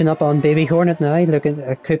is catching up on Baby Hornet now.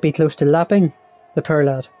 Looking, could be close to lapping the poor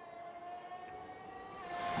lad.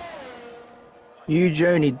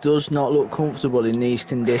 Joni does not look comfortable in these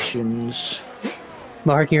conditions.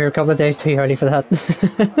 Mark, you're a couple of days too early for that.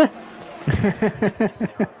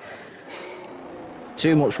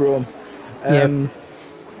 Too much rum. Yep.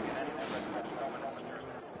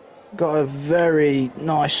 Got a very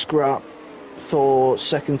nice scrap for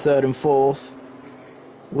second, third and fourth.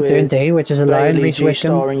 Doing D, which is allowing Bailey, Reese Whitcomb.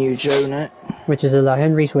 G-Star and Jonet. Which is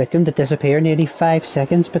allowing Reese Whitcomb to disappear nearly 5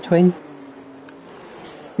 seconds between.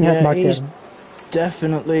 Yeah, he's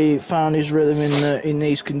definitely found his rhythm in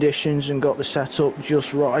these conditions and got the setup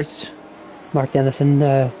just right. Mark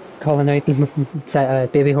Dennison calling out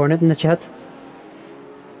Baby Hornet in the chat.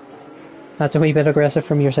 That's a wee bit aggressive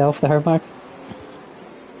from yourself there, Mark.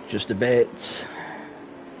 Just a bit.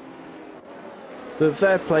 But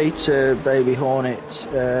fair play to Baby Hornet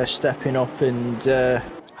stepping up and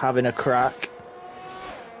having a crack.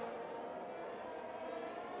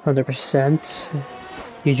 100%.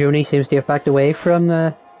 Eugenie seems to have backed away from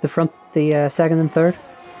the front, the second and third.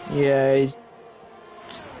 Yeah,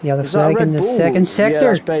 the other flag in the second sector. Yeah,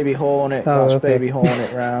 that's Baby Hornet. Oh, that's okay. Baby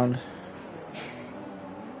Hornet round.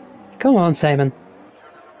 Come on, Simon.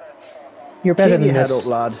 You're better than this. Keep your head up,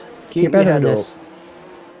 lad. Keep You're better your head than up. this.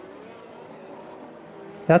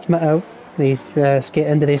 That's my out. He's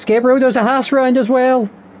into the escape road. There's a Haas round as well.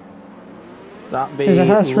 There's a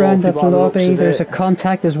Haas round, that's a lobby. There's a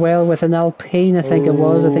contact as well with an Alpine, I think it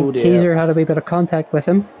was. I think Keyser had a wee bit of contact with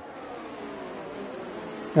him.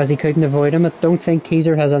 As he couldn't avoid him. I don't think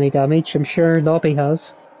Keyser has any damage. I'm sure Lobby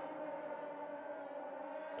has.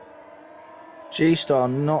 G-Star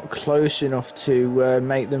not close enough to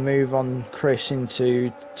make the move on Chris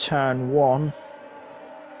into turn 1.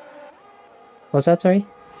 What's that, sorry?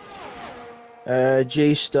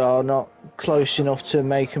 G-Star not close enough to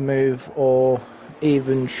make a move or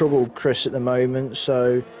even trouble Chris at the moment,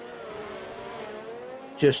 so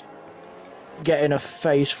just getting a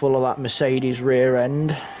face full of that Mercedes rear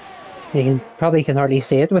end. He probably can hardly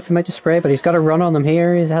see it with the amount of spray, but he's got a run on him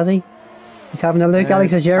here, has he? He's having a look.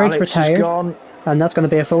 Alex Ajerik's retired. Gone. And that's going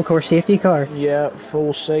to be a full course safety car. Yeah,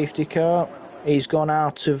 full safety car. He's gone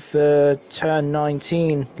out of turn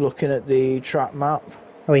 19 looking at the track map.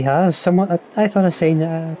 Oh, he has. Someone. I thought I seen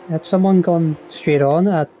had someone gone straight on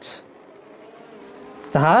at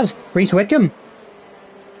the had Reese Whitcomb.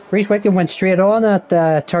 Reese Whitcomb went straight on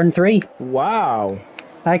at turn 3. Wow.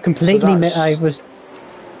 I completely. I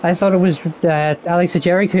thought it was Alex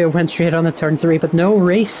Ajerik who went straight on at turn 3, but no,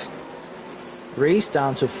 Reese. Reese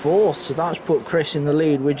down to 4th, so that's put Chris in the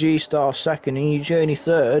lead with G-Star 2nd and Journey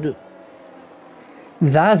 3rd.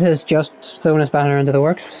 That has just thrown us banner into the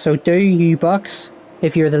works. So do you box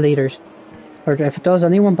if you're the leaders, or if it does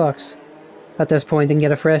anyone box at this point and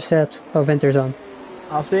get a fresh set of inters on?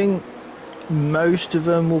 I think most of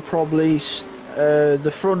them will probably,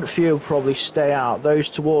 the front few will probably stay out. Those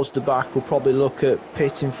towards the back will probably look at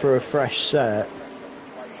pitting for a fresh set.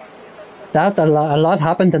 That a lot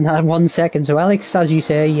happened in that 1 second. So Alex, as you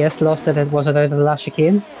say, yes, lost it. Was it out of the last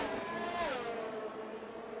chicane?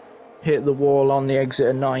 Hit the wall on the exit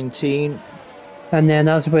of 19. And then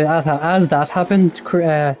as that happened,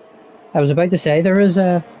 I was about to say there was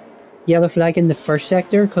a yellow flag in the first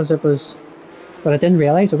sector because it was, but I didn't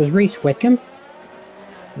realise it was Reese Whitcomb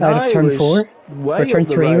out of turn 4 or turn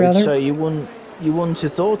 3 rather. So you wouldn't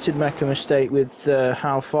have thought he'd make a mistake with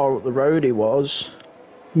how far up the road he was.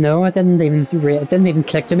 No, it didn't even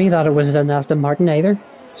click to me that it was an Aston Martin either.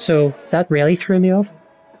 So that really threw me off.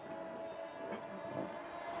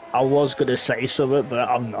 I was going to say something, but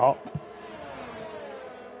I'm not.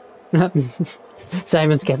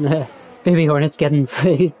 Simon's getting Baby Hornet's getting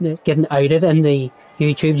getting outed in the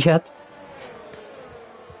YouTube chat.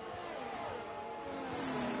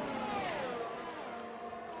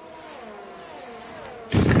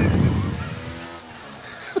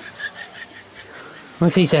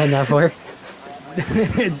 What's he saying that for?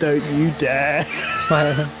 Don't you dare.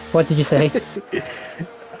 What did you say?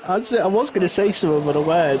 I was going to say something, but I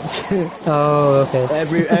weren't. Oh, okay.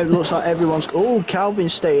 It looks like everyone's... Oh,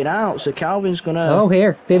 Calvin's staying out, so Calvin's going to... Oh,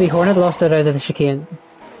 here. Baby Hornet lost it out of the chicane.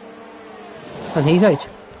 And he's out.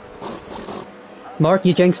 Mark,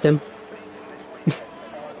 you jinxed him.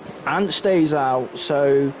 Ant stays out,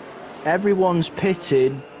 so everyone's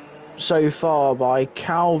pitted so far by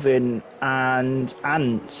Calvin and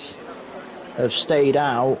Ant have stayed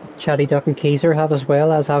out. Chatty Duck and Keyser have as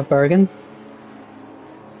well, as have Bergen.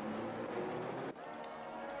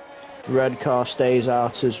 Red car stays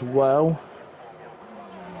out as well.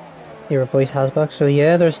 Your voice has box. So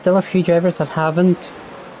yeah, there's still a few drivers that haven't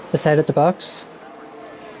decided to box.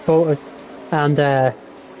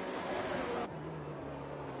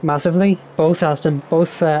 Massively, Alfa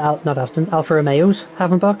Romeos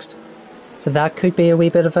haven't boxed. So that could be a wee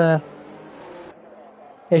bit of a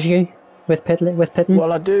issue with pitting.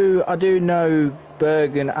 Well, I do know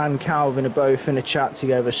Bergen and Calvin are both in a chat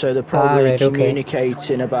together, so they're probably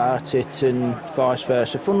communicating about it and vice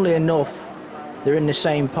versa. Funnily enough, they're in the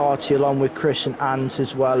same party along with Chris and Ant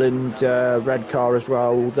as well, and Red Car as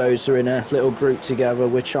well. All those are in a little group together,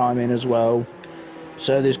 which I'm in as well.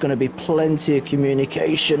 So there's going to be plenty of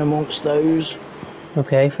communication amongst those.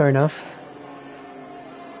 Okay, fair enough.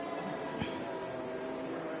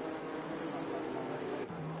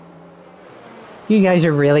 You guys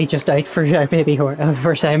are really just out for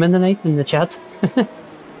for Simon tonight in the chat.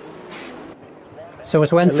 So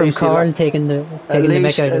it went from Carl taking the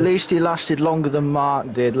mic out. At least he lasted longer than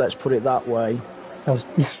Mark did. Let's put it that way. I was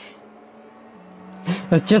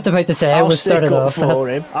just about to say I'll stick up for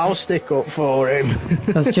him. I was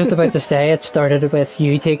just about to say it started with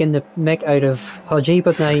you taking the mic out of Hodgie,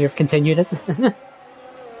 but now you've continued it.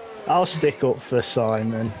 I'll stick up for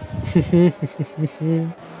Simon.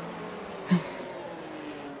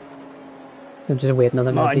 I'm just waiting on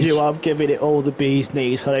the message. Mind you, I'm giving it all the bee's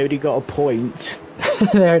knees. I only got a point.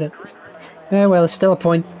 There it is. Yeah, well, it's still a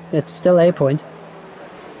point. It's still a point.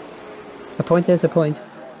 A point is a point.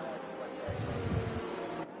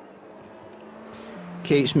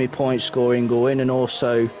 Keeps me point scoring going, and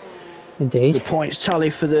also indeed the points tally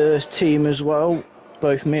for the team as well.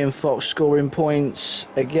 Both me and Fox scoring points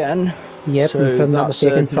again. Yep, so if I'm not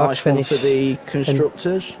mistaken, Fox finished for the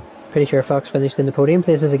constructors. Pretty sure Fox finished in the podium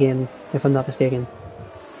places again, if I'm not mistaken.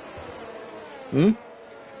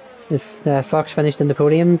 If Fox finished in the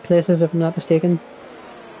podium places, if I'm not mistaken.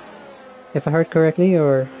 If I heard correctly,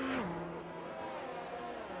 or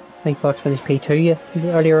I think Fox finished P2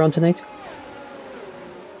 earlier on tonight.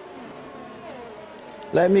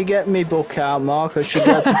 Let me get me book out, Mark. I should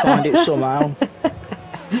be able to find it somehow.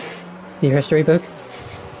 Your history book.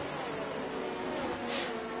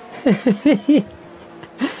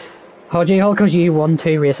 Hodgie, all because you won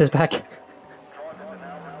 2 races back.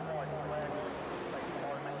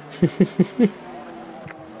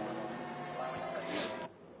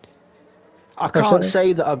 I can't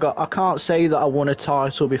say that I won a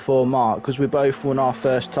title before Mark, because we both won our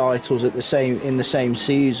first titles in the same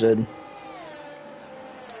season.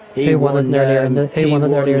 He won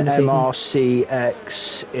MRC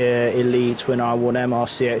X Elite when I won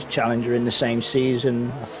MRC X Challenger in the same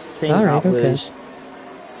season.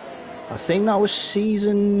 I think that was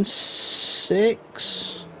season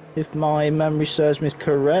 6, if my memory serves me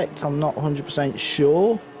correct. I'm not 100%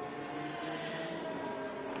 sure.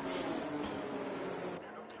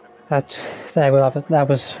 That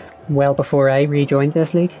was well before I rejoined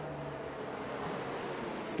this league.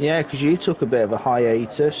 Yeah, because you took a bit of a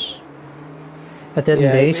hiatus. I did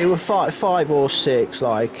indeed. It was 5 or 6,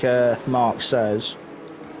 like Mark says.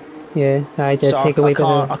 Yeah, I did take a wee bit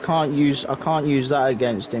of... I can't use that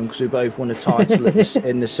against him, because we both won a title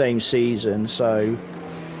in the same season. So,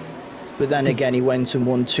 but then again, he went and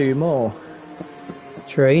won 2 more.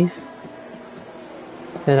 True.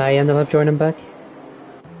 Then I ended up joining back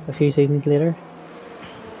a few seasons later.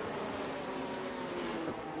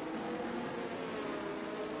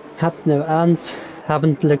 And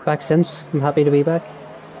haven't looked back since. I'm happy to be back.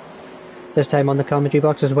 This time on the commentary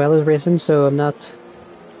box as well as racing, so I'm not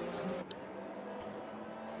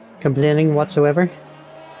complaining whatsoever.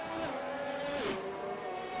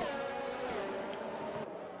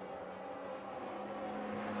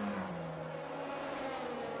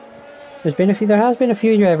 There has been a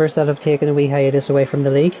few drivers that have taken a wee hiatus away from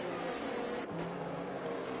the league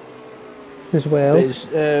as well. There's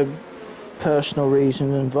personal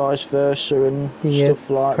reasons and vice versa and stuff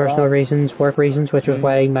like personal that. reasons, work reasons, which was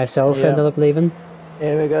why myself ended up leaving.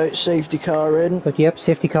 Here we go, safety car in. But yep,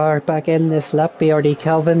 safety car back in this lap. BRD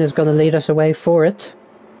Calvin is going to lead us away for it.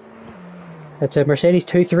 It's a Mercedes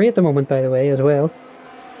 2-3 at the moment, by the way, as well.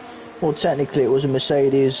 Well, technically it was a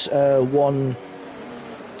Mercedes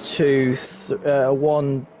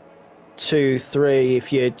 1-2-3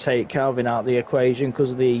 if you take Calvin out of the equation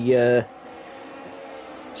because of the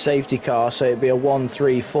safety car, so it'd be a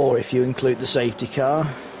 1-3-4 if you include the safety car.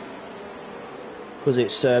 Because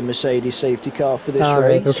it's a Mercedes safety car for this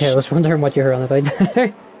race. Right, okay, I was wondering what you were on about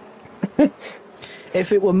there.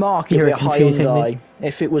 If it were Mark, it'd be a Hyundai.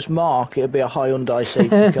 If it was Mark, it'd be a Hyundai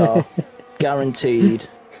safety car. Guaranteed.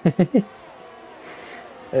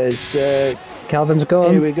 As Calvin's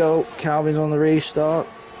gone. Here we go, Calvin's on the restart.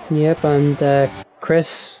 Yep, and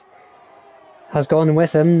Chris has gone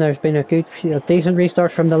with him. There's been a decent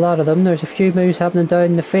restart from the lot of them. There's a few moves happening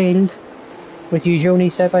down the field. With Eugenie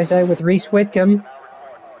side by side with Reese Whitcomb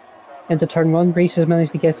into turn 1. Reese has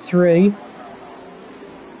managed to get through.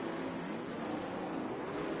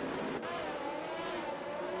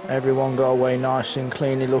 Everyone got away nice and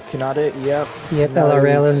cleanly looking at it, yep. Yep,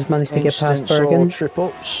 LRL has managed to get past Bergen. Trip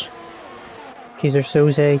ups. Kaiser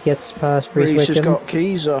Soze gets past Reese Whitcomb. Reese has got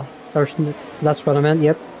Kaiser. Or, that's what I meant,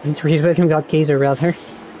 yep. Reese Whitcomb got Kaiser rather.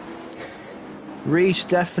 Reese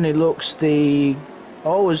definitely looks the...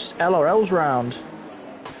 Oh, it was LRL's round.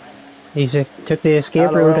 He took the escape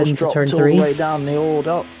road into turn 3. All the way down the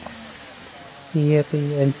order. Yep,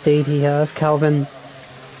 indeed he has. Calvin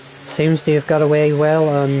seems to have got away well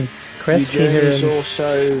on Chris. Eugenie's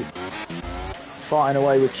also fighting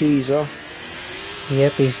away with Kaiser.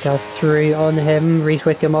 Yep, he's got through on him. Reese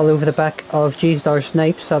Whitcomb all over the back of G-Star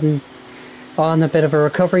Snipes. On a bit of a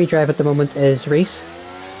recovery drive at the moment is Reese.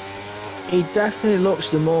 He definitely looks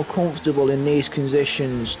the more comfortable in these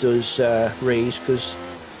conditions, does Reese, because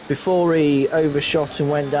before he overshot and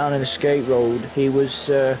went down an escape road, he was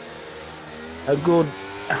a good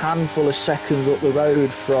handful of seconds up the road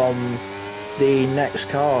from the next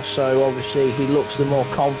car, so obviously he looks the more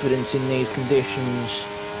confident in these conditions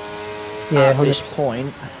at this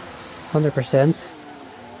point. 100%.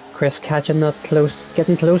 Chris catching that close,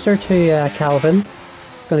 getting closer to Calvin.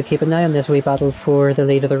 Going to keep an eye on this wee battle for the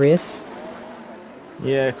lead of the race.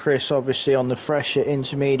 Yeah, Chris obviously on the fresher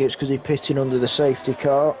intermediates because he's pitting under the safety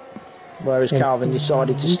car, whereas Calvin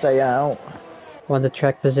decided to stay out. Wanted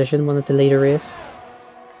track position, wanted to lead a race.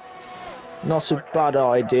 Not a bad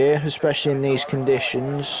idea, especially in these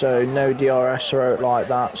conditions, so no DRS or out like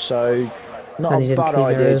that, so not a bad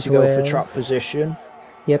idea to go for track position.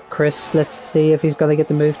 Yep, Chris, let's see if he's going to get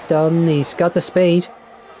the move done. He's got the speed,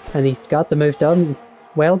 and he's got the move done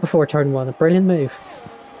well before turn 1. A brilliant move.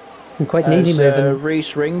 And quite an easy move.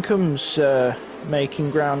 Reese Rinkum's making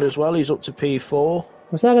ground as well, he's up to P4.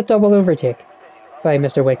 Was that a double overtake by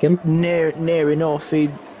Mr. Wickham? Near enough, he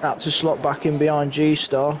had to slot back in behind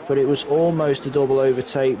G-Star, but it was almost a double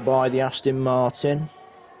overtake by the Aston Martin.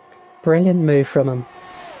 Brilliant move from him.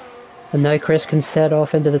 And now Chris can set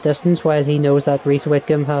off into the distance while he knows that Reese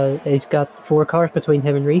Whitcomb he's got 4 cars between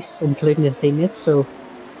him and Reese, including his teammates, so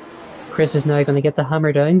Chris is now going to get the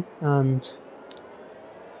hammer down and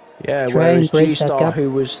whereas G-Star,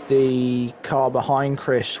 who was the car behind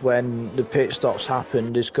Chris when the pit stops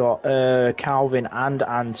happened, has got Calvin and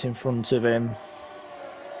Ant in front of him.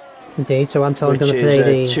 Indeed, so Anton's going to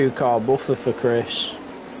play the 2-car buffer for Chris.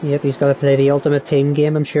 Yep, he's got to play the ultimate team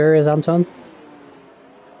game, I'm sure, is Anton.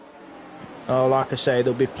 Oh, like I say,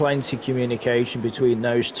 there'll be plenty of communication between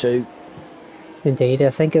those two. Indeed, I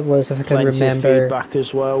think it was, if I can remember... Plenty of feedback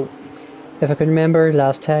as well. If I can remember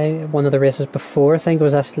last time, one of the races before, I think it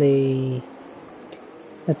was actually...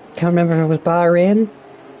 I can't remember if it was Bahrain,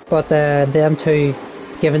 but them two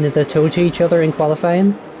giving the toe to each other in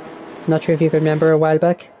qualifying. Not sure if you can remember a while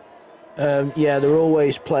back. Yeah, they're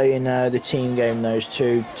always playing the team game, those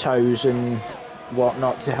two, toes and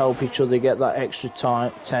whatnot, to help each other get that extra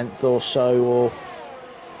tenth or so, or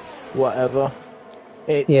whatever.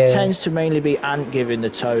 It tends to mainly be Ant giving the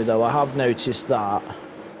toe, though. I have noticed that.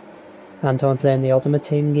 Anton playing the ultimate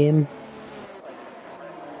team game.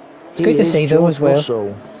 It's good to see though as well.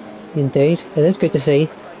 Russell. Indeed, it is good to see.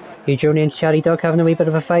 Eugenie and Chatty Duck having a wee bit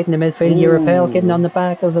of a fight in the midfield. Europel getting on the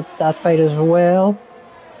back of that fight as well.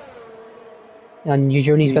 And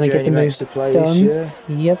Eugenie's going to get the move done. Yeah.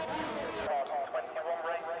 Yep.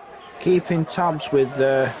 Keeping tabs with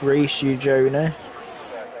Reese Eugenie.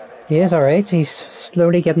 He is alright. He's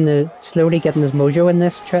slowly getting his mojo in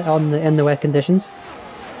this in the wet conditions.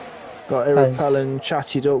 Got Irrepel and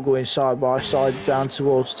Chatty Duck going side by side down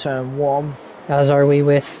towards turn 1. As are we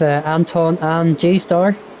with Anton and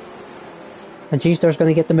G-Star. And G-Star's going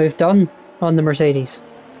to get the move done on the Mercedes.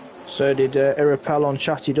 So did Irrepel on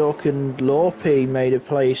Chatty Duck, and Lorpy made a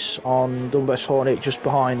place on Dunbest Hornet just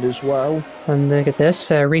behind as well. And look at this,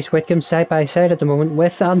 Reese Whitcomb side by side at the moment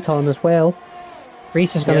with Anton as well.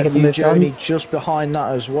 Reese is going to get the move done. Just behind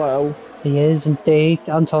that as well. He is indeed.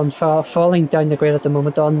 Anton falling down the grid at the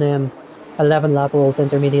moment on 11 lap old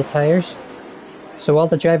intermediate tyres. So all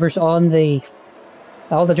the drivers that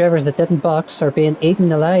didn't box are being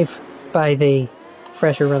eaten alive by the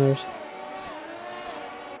fresher runners.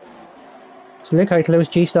 So look how close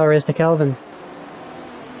G-Star is to Calvin.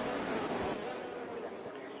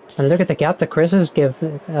 And look at the gap that Chris has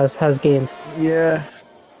gained. Yeah.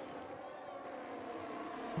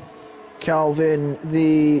 Calvin,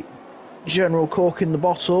 the general cork in the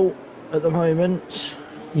bottle at the moment.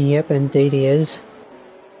 Yep, indeed he is.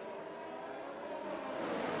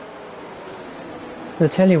 I'll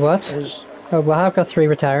tell you what, we have got 3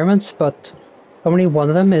 retirements, but only one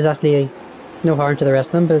of them is actually no harm to the rest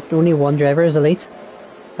of them, but only one driver is elite.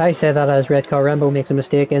 I say that as Red Car Rambo makes a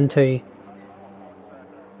mistake into,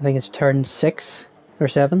 I think it's turn 6 or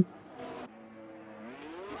 7.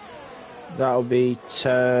 That'll be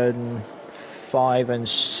turn 5 and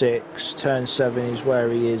 6. Turn 7 is where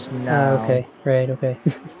he is now. Okay, right, okay.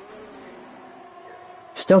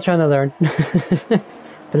 Still trying to learn.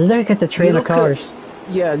 But look at the train of cars.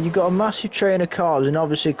 Yeah, you got a massive train of cars, and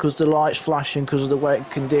obviously because the light's flashing because of the wet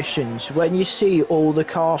conditions, when you see all the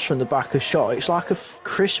cars from the back of shot, it's like a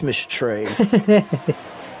Christmas tree.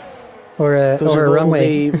 or a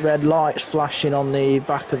runway. The red lights flashing on the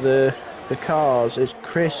back of the cars. As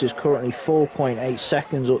Chris is currently 4.8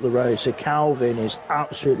 seconds up the road, so Calvin is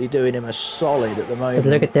absolutely doing him a solid at the moment. But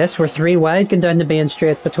look at this, we're 3 wide going down the main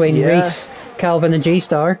straight between Reese, Calvin and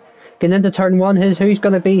G-Star. Getting into turn 1, who's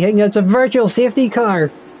going to be hitting it? It's a virtual safety car.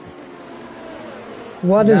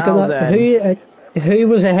 What is going to... Who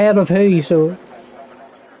was ahead of who? So,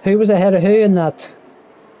 who was ahead of who in that?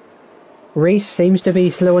 Reese seems to be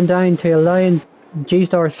slowing down to allowing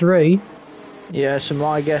G-Star through. Yeah, so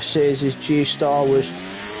my guess is G-Star was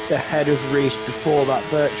ahead of Reese before that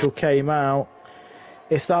virtual came out.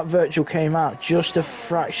 If that virtual came out just a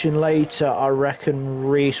fraction later, I reckon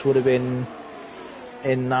Reese would have been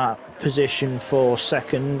in that position for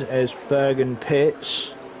second as Bergen pits,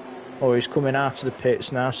 or he's coming out of the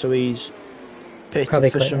pits now, so he's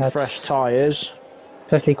pitted for some fresh tyres.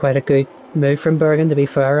 It's actually quite a good move from Bergen, to be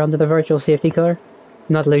fair, under the virtual safety car,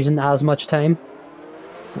 not losing as much time.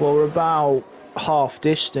 Well, we're about half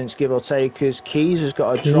distance, give or take, because Keys has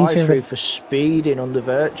got a drive through for speeding under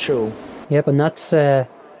virtual. Yep, and that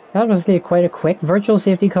was quite a quick virtual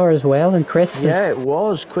safety car as well, and Chris. Yeah, it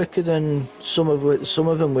was quicker than some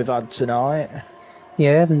of them we've had tonight.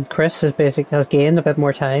 Yeah, and Chris has gained a bit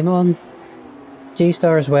more time on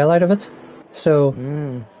G-Star as well out of it.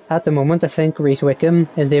 So at the moment, I think Reese Wickham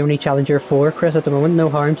is the only challenger for Chris at the moment. No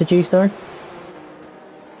harm to G-Star,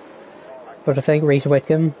 but I think Reese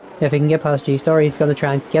Wickham, if he can get past G-Star, he's going to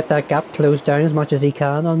try and get that gap closed down as much as he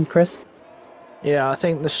can on Chris. Yeah, I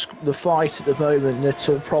think the fight at the moment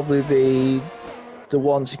that'll probably be the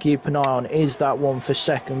one to keep an eye on is that one for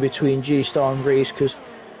second between G-Star and Reese, because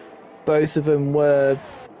both of them were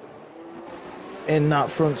in that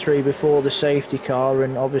front 3 before the safety car,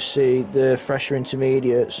 and obviously the fresher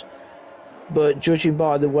intermediates. But judging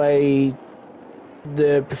by the way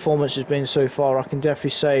the performance has been so far, I can definitely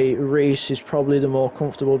say Reese is probably the more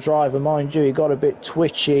comfortable driver. Mind you, he got a bit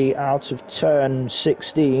twitchy out of turn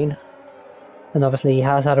 16. And obviously he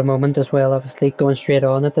has had a moment as well, obviously going straight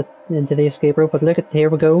on into the escape rope. But look at, here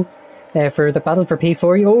we go, for the battle for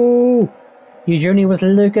P4. Oh! Eugenie was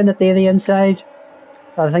looking at the inside.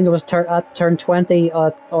 I think it was at turn 20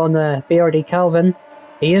 on BRD Calvin.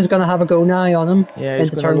 He is going to have a go now on him. Yeah,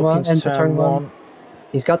 he's into turn 1. Into turn 1.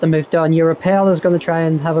 He's got the move done. Europel is going to try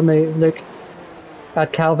and have a look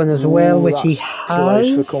at Calvin as well, which he has.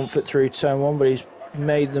 Close for comfort through turn 1, but he's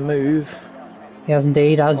made the move. He has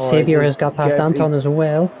indeed, as Xavier has got past Anton as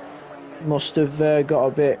well. Must have got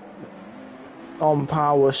a bit on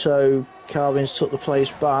power, so Calvin's took the place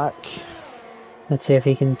back. Let's see if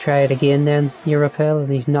he can try it again then, Europel,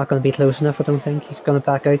 and he's not going to be close enough, I don't think. He's going to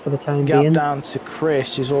back out for the time being. Gap down to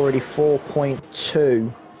Chris is already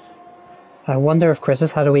 4.2. I wonder if Chris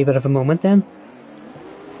has had a wee bit of a moment then.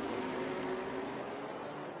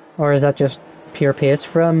 Or is that just pure pace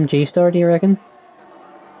from G-Star, do you reckon?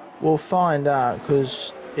 We'll find out,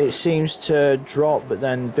 because it seems to drop but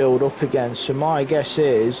then build up again. So my guess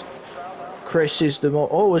is Chris is the more.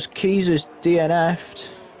 Oh, as Keys is DNF'd.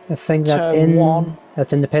 I think that's Turn one.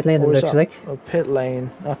 That's in the pit lane. It looks like. A pit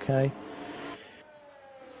lane. Okay.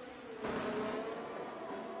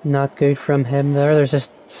 Not good from him there. There's a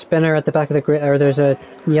spinner at the back of the grid, or there's a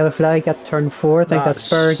yellow flag at turn 4. I think that's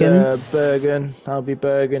Bergen. Bergen. That'll be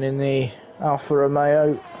Bergen in the Alfa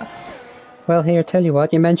Romeo. Well, here, tell you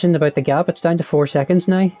what, you mentioned about the gap. It's down to 4 seconds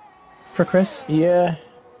now for Chris. Yeah.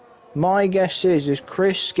 My guess is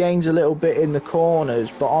Chris gains a little bit in the corners,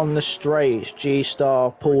 but on the straights,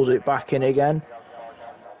 G-Star pulls it back in again.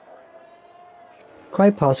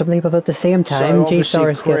 Quite possibly, but at the same time, So G-Star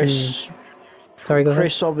is Chris, getting... Sorry, go ahead.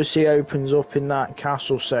 Chris obviously opens up in that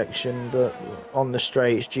castle section, but on the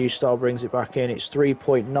straights, G-Star brings it back in. It's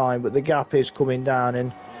 3.9, but the gap is coming down,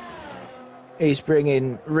 and he's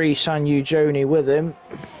bringing Reese and Eugeni with him.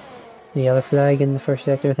 The yellow flag in the first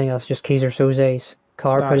sector, everything else just Keyser Soze's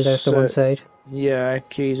car put it out to one side. Yeah,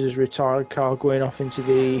 Keys' retired car going off into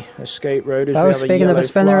the escape road. Speaking of a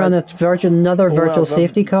spinner on another virtual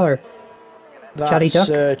safety car. Chatty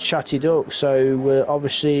Duck. Chatty Duck. So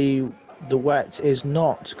obviously the wet is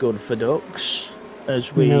not good for ducks,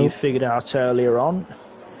 as we figured out earlier on.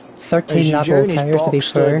 13 lap old tyres to be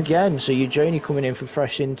fair. Again, so Eugeni coming in for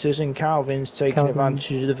fresh inters, and Calvin's taking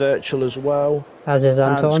advantage of the virtual as well. As is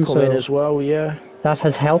Anton. Coming as well, yeah. That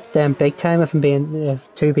has helped them big time, if I'm being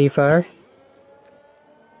to be fair.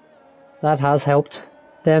 That has helped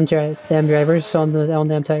them drivers on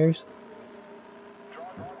them tyres.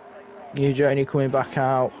 Eugeni coming back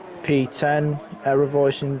out, P10, error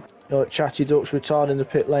voicing Chatty Duck's retarding in the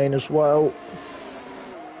pit lane as well.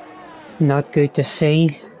 Not good to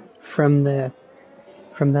see from that.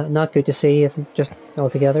 Not good to see if just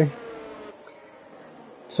altogether.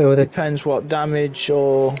 So depends what damage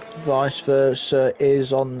or vice versa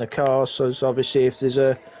is on the car. So it's obviously if there's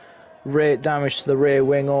a rear damage to the rear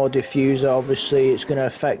wing or diffuser, obviously it's going to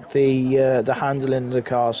affect the handling of the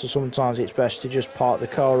car. So sometimes it's best to just park the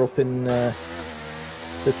car up in the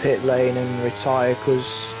pit lane and retire,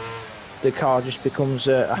 because the car just becomes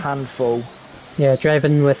a handful. Yeah,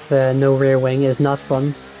 driving with no rear wing is not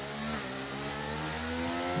fun.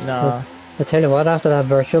 Nah. I tell you what, after that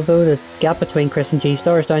virtual though, the gap between Chris and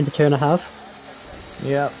G-Star is down to 2.5.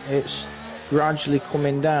 Yeah, it's gradually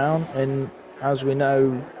coming down, and as we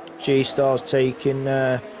know, G-Star's taking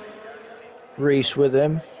Reese with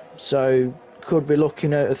him, so could be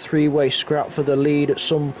looking at a 3-way scrap for the lead at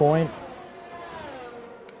some point.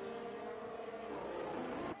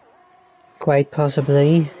 Quite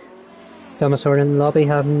possibly. Thomas Horton and Lobby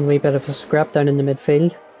having a wee bit of a scrap down in the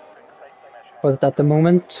midfield. But at the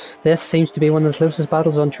moment, this seems to be one of the closest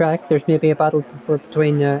battles on track. There's maybe a battle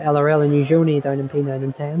between LRL and Eugeni down in P9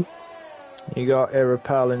 and 10. You got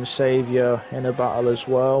Irapel and Saviour in a battle as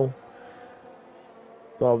well.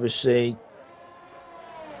 But obviously,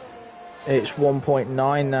 it's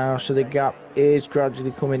 1.9 now, so the gap is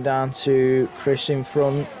gradually coming down to Chris in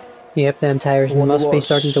front. Yep, them tyres must be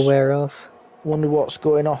starting to wear off. Wonder what's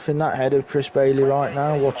going off in that head of Chris Bailey right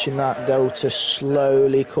now, watching that delta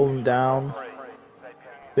slowly come down,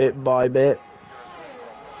 bit by bit.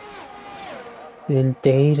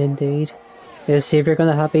 Indeed, indeed. Is Saviour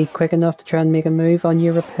going to be quick enough to try and make a move on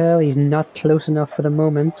Europel? He's not close enough for the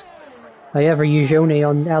moment. However, Eugeni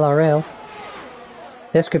on LRL.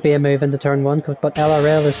 This could be a move into turn 1, but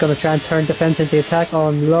LRL is going to try and turn defence into attack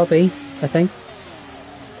on Lobby, I think.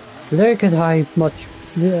 Look at how much...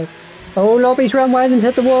 Oh, Lobby's run wide and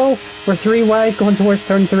hit the wall. We're 3 wide going towards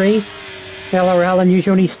turn 3. LRL and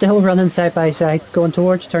Eugeni still running side by side, going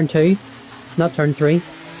towards turn 2, not turn 3.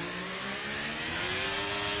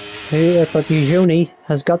 But Eugeni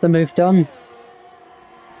has got the move done.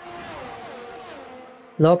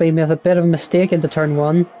 Lobby made a bit of a mistake into turn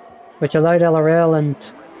 1, which allowed LRL and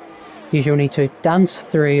Eugeni to dance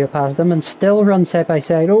through past them and still run side by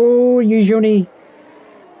side. Oh, Eugeni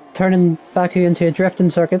turning Baku into a drifting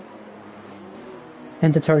circuit.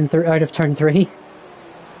 Into out of turn 3.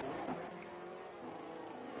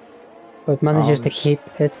 But manages to keep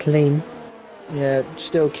it clean. Yeah,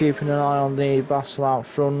 still keeping an eye on the battle out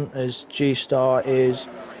front as G-Star is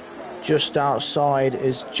just outside,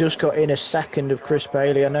 has just got in a second of Chris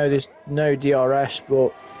Bailey. I know there's no DRS,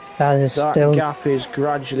 but that gap is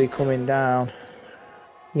gradually coming down.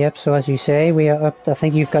 Yep, so as you say, we are up. I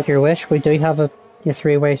think you've got your wish. We do have a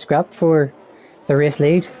 3-way scrap for the race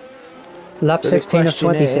lead. Lap 16 of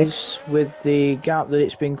 26. With the gap that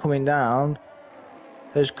it's been coming down,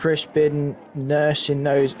 has Chris been nursing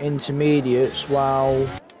those intermediates while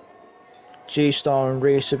G-Star and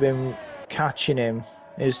Reese have been catching him?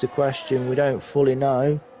 is the question. We don't fully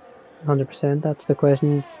know. 100%, that's the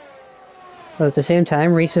question. But at the same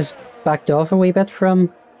time, Reese has backed off a wee bit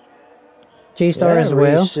from G-Star as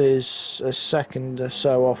well. Reese is a second or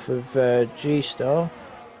so off of G-Star.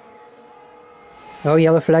 Oh,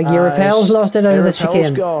 yellow flag. Europel's lost it out of the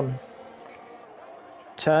chicane. Gone.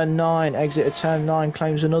 Turn 9, exit of turn 9,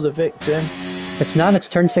 claims another victim. It's not, it's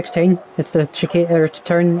turn 16. It's the chicane, or it's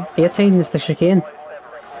turn 18, it's the chicane.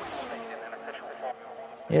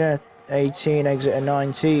 Yeah, 18, exit of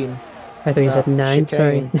 19. I thought you said 9,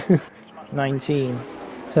 chicane. sorry. 19.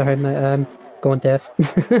 Sorry, my, going deaf.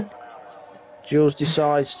 Jules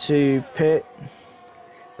decides to pit.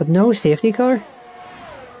 But no safety car?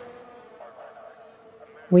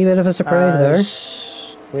 Wee bit of a surprise there.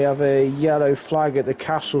 We have a yellow flag at the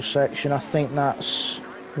castle section. I think that's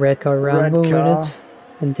Red car Rambo with it.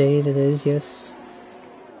 Indeed it is, yes.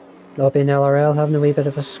 Lobby and LRL having a wee bit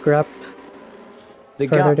of a scrap. The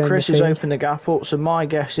gap, Chris has opened the gap up, so my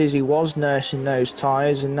guess is he was nursing those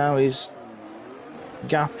tyres and now he's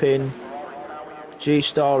gapping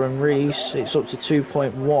G-Star and Reese. It's up to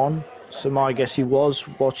 2.1, so my guess he was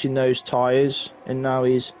watching those tyres and now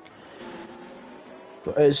he's...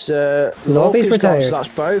 But as Lobby's retired. So that's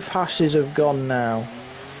both Hasses have gone now.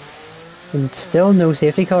 And still no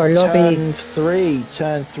safety car. Lobby. Turn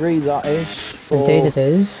 3 that is. Indeed it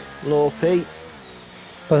is. Lorpy.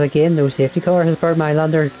 But again, no safety car. Has Bert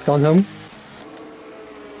Mylander gone home?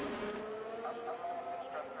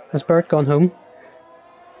 Has Bert gone home?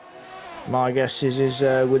 My guess is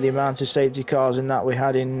with the amount of safety cars in that we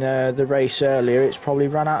had in the race earlier, it's probably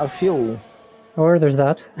run out of fuel. Or there's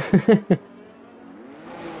that.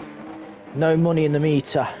 No money in the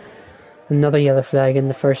meter. Another yellow flag in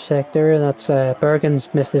the first sector. That's Bergen's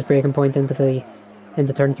missed his braking point into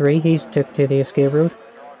turn 3. He's took to the escape route.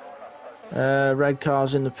 Red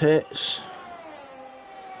cars in the pits.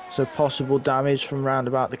 So possible damage from round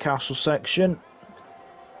about the castle section.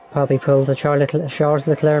 Probably pulled a Charles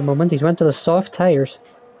Leclerc moment. He's went to the soft tyres.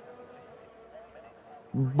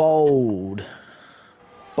 Bold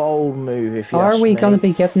move, if you ask me. Are we going to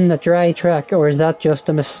be getting a dry track, or is that just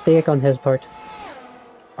a mistake on his part?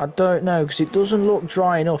 I don't know, because it doesn't look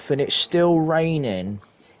dry enough and it's still raining.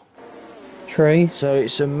 True. So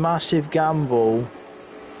it's a massive gamble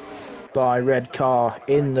by red car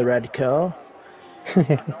in the red car.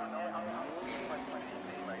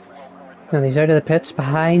 Now he's out of the pits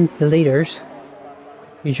behind the leaders.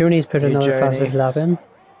 Juni's put another fastest lap in.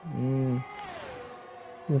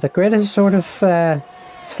 The grid has sort of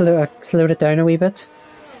slowed it down a wee bit.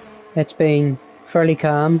 It's been fairly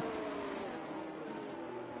calm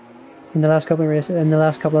in the last couple of races. In the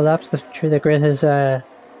last couple of laps, the grid has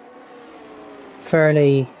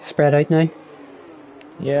fairly spread out now.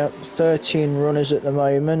 Yeah, 13 runners at the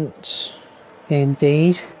moment.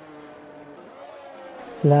 Indeed.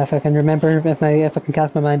 If I can remember, if I can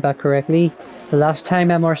cast my mind back correctly, the last time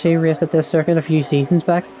MRC raced at this circuit a few seasons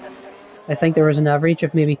back, I think there was an average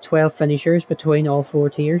of maybe 12 finishers between all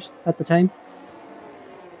 4 tiers at the time.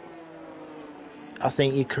 I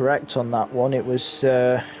think you're correct on that one. It was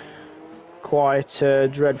quite a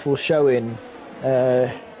dreadful showing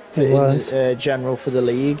in general for the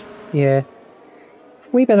league. Yeah.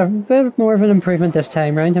 Wee bit more of an improvement this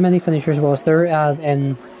time round. How many finishers was there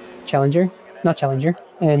in Challenger? Not Challenger,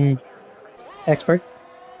 in Expert.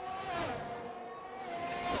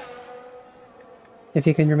 If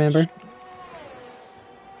you can remember.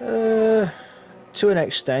 To an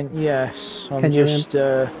extent, yes. Can you just...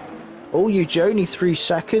 only 3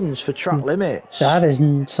 seconds for track limits. That is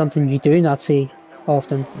something you do not see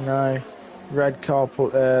often. No. Red car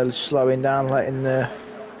slowing down, letting the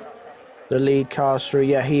lead cars through.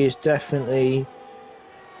 Yeah, he is definitely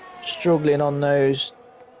struggling on those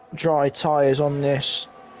dry tyres on this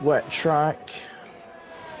wet track.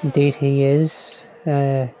 Indeed he is.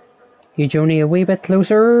 Eugenie a wee bit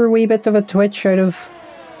closer, wee bit of a twitch out of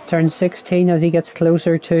turn 16 as he gets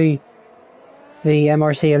closer to the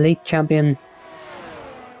MRC Elite Champion.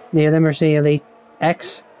 The MRC Elite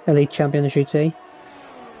Elite Champion I should say.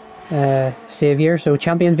 Saviour, so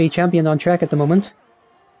champion v champion on track at the moment.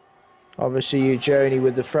 Obviously Eugenie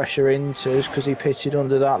with the fresher inters because he pitted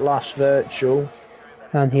under that last virtual.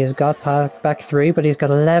 And he has got back through, but he's got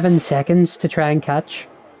 11 seconds to try and catch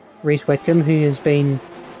Reese Whitcomb, who has been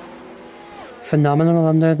phenomenal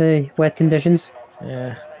under the wet conditions.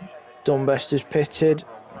 Yeah, Dunbest is pitted.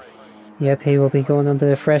 Yep, he will be going under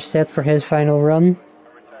the fresh set for his final run.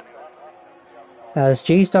 As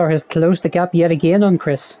G-Star has closed the gap yet again on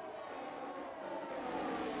Chris.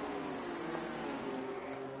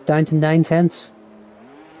 Down to 9 tenths.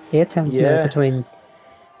 8 tenths now between.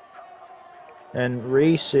 And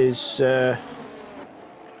Reese is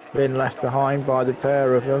been left behind by the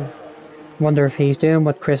pair of them. Wonder if he's doing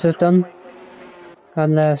what Chris has done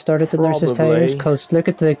and started to nurse his tyres. Because look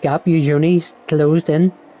at the gap Eugeni's closed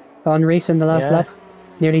in on Reese in the last lap.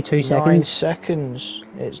 Nearly 2 seconds. 9 seconds.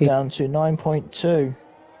 It's down to 9.2.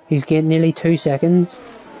 He's gained nearly 2 seconds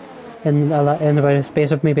in about a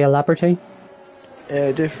space of maybe a lap or two.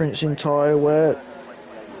 Difference in tyre wear.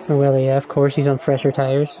 Oh, well, yeah, of course, he's on fresher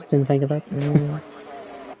tyres. Didn't think of that.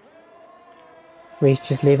 Reese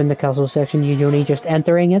just leaving the castle section, Eugenie just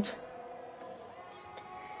entering it.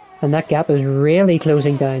 And that gap is really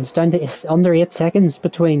closing down. It's down to under 8 seconds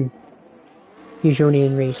between Eugenie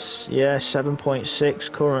and Reese. Yeah,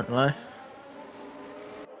 7.6 currently.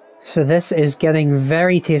 So this is getting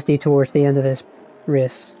very tasty towards the end of this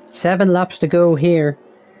race. 7 laps to go here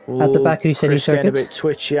at the Baku City Chris Circuit. Getting a bit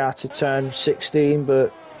twitchy out of turn 16,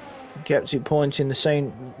 but kept it pointing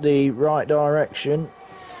the right direction.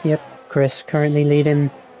 Yep, Chris currently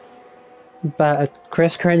leading.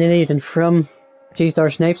 Chris currently leading from G-Star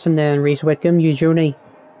Snipes and then Reese Whitcomb, Eugenie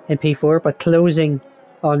in P4, but closing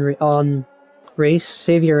on Reese,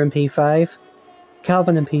 Xavier in P5,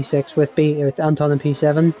 Calvin in P6 with Anton in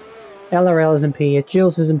P7, LRL is in P8,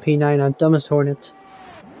 Jules is in P9, and Dumbest Hornet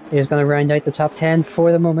is going to round out the top 10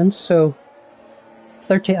 for the moment. So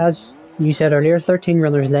 13, as you said earlier, 13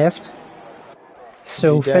 runners left.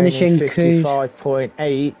 So finishing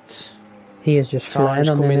 55.8. He is just flying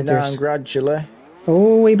on coming them. Down gradually.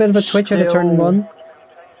 Oh, a wee bit of a twitch out of turn 1.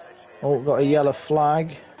 Oh, got a yellow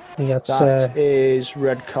flag. That is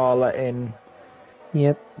red car letting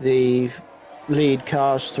the lead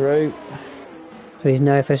cars through. So he's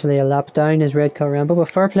now officially a lap down his red car ramble,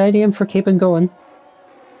 but fair play to him for keeping going.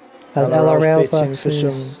 As LRL bidding for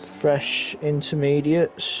some fresh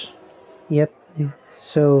intermediates. Yep.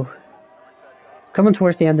 So coming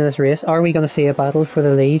towards the end of this race, are we going to see a battle for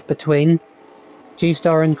the lead between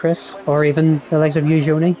G-Star and Chris, or even the likes of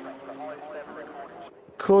Eugenie?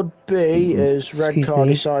 Could be, as red car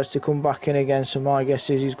decides to come back in again, so my guess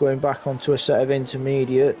is he's going back onto a set of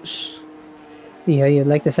intermediates. Yeah, you'd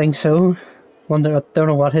like to think so. Don't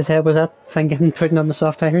know what his head was at, thinking putting on the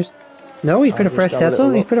soft tires. No, he's put a fresh set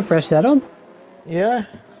on. He's put a fresh set on. Yeah.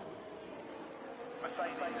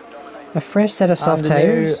 A fresh set of soft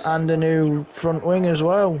tires. And a new front wing as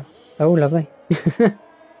well. Oh, lovely.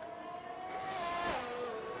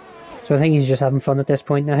 So I think he's just having fun at this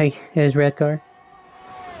point now, his red car.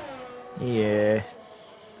 Yeah.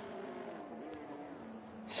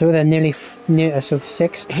 So then so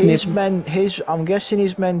 6. I'm guessing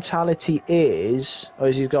his mentality is,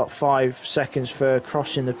 as he's got 5 seconds for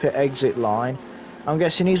crossing the pit exit line. I'm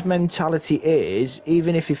guessing his mentality is,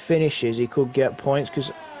 even if he finishes, he could get points,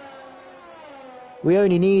 because we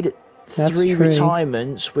only need 3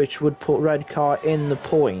 retirements, which would put red car in the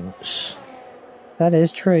points. That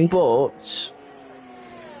is true. But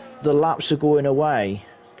the laps are going away,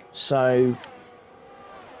 so.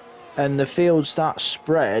 And the field's that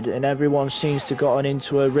spread, and everyone seems to have gotten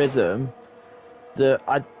into a rhythm that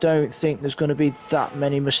I don't think there's going to be that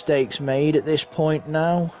many mistakes made at this point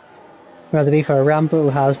now. Well, to be fair, Rambo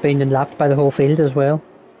has been lapped by the whole field as well.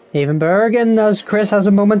 Even Bergen, as Chris has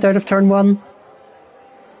a moment out of turn 1.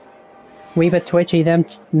 Wee bit twitchy, them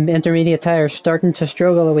intermediate tyres starting to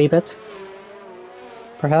struggle a wee bit.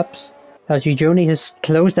 Perhaps, as Eugenie has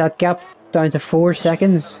closed that gap down to 4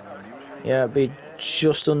 seconds. Yeah, it'd be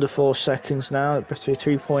just under 4 seconds now, it'd be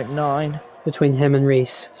 3.9. Between him and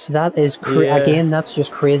Reese. So that is, again, that's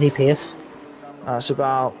just crazy pace. That's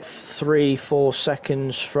about 3-4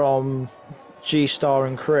 seconds from G-Star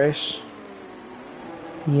and Chris.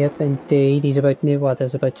 Yep, indeed. He's about,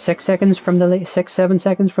 there's about 6 seconds from the lead, 6-7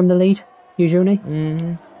 seconds from the lead, Eugenie.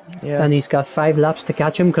 Yeah. And he's got 5 laps to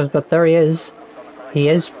catch him, but there he is. He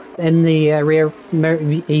is in the rear mirror,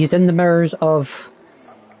 he's in the mirrors of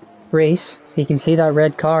Reese. So you can see that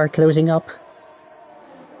red car closing up.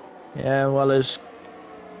 Yeah, well, as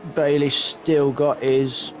Bailey's still got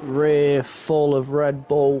his rear full of Red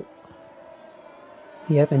Bull.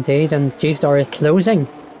 Yep, indeed, and G-Star is closing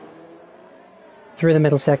through the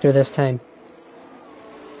middle sector this time.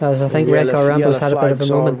 As I think Red Car Rambo's had a bit of a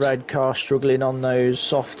moment. Red Car struggling on those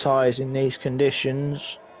soft tyres in these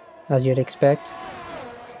conditions. As you'd expect.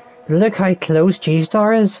 But look how close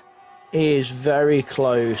G-Star is. He is very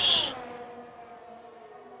close.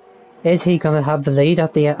 Is he going to have the lead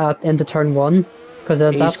into turn 1? Because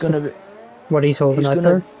that's what he's holding out for. He's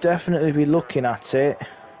going to definitely be looking at it.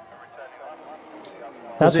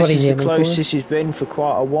 That's what he's aiming for. This is the closest he's been for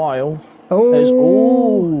quite a while.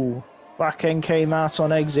 Oh! Back end came out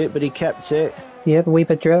on exit, but he kept it. Yep, a wee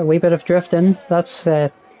bit of drifting. That's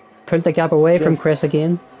pulled the gap away from Chris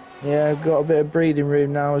again. Yeah, got a bit of breathing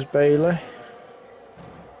room now as Bailey.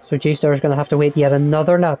 So G-Star is going to have to wait yet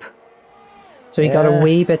another lap. So he got a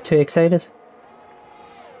wee bit too excited.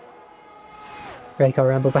 Right, got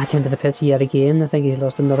Rambo back into the pits yet again. I think he's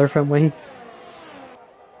lost another front wing.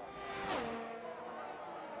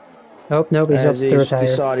 Oh, no, he's up to retire. He's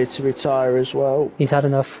decided to retire as well. He's had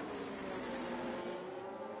enough.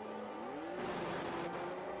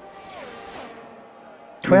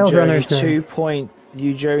 Runners now.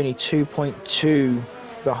 Ujoni 2.2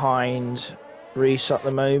 behind Reese at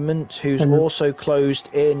the moment, who's also closed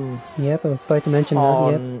in. Yep, I was about to mention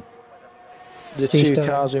that. The two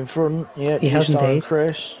cars in front. Yeah, he has indeed. And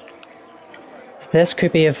Chris. This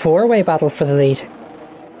could be a four-way battle for the lead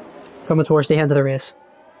coming towards the end of the race.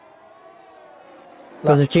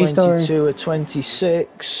 Lap 22 at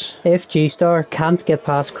 26. If G-Star can't get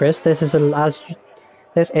past Chris, this is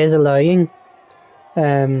allowing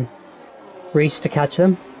Reese to catch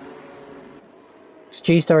them.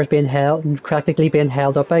 G-Star is practically being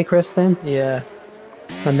held up by Chris then. Yeah.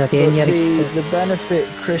 And again, the benefit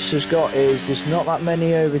Chris has got is there's not that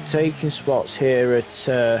many overtaking spots here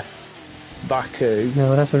at Baku.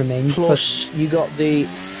 No, that's what I mean. Plus, you got the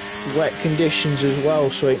wet conditions as well,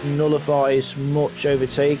 so it nullifies much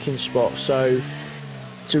overtaking spots. So,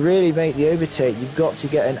 to really make the overtake, you've got to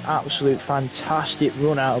get an absolute fantastic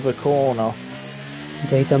run out of a corner.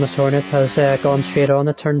 Indeed, Thomas Hornet has gone straight on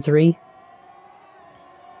at turn 3.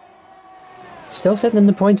 Still sitting in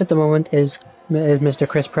the points at the moment is Mr.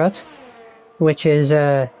 Chris Pratt, which is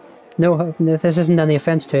no, this isn't any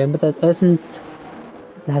offence to him, but that isn't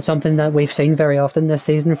something that we've seen very often this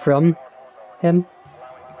season from him.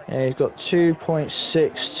 Yeah, he's got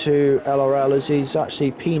 2.62 LRL as he's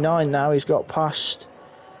actually P9 now. He's got past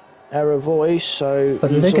Error Voice, so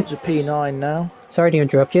he's up to P9 now. Sorry to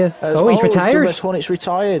interrupt you. He's retired. Douglas Hornet's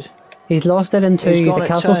retired. He's lost it into the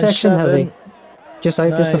castle section, 7. Has he? Just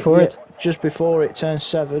before it. Just before it turns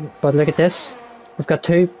 7. But look at this. We've got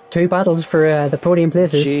two battles for the podium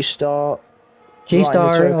places. G-Star.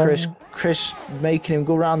 Chris making him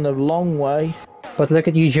go around the long way. But look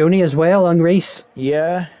at Ujoni as well on Reese.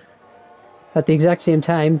 Yeah. At the exact same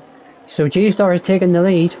time. So G-Star has taken the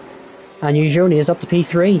lead, and Ujoni is up to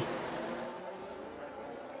P3.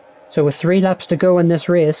 So with 3 laps to go in this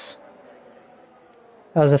race,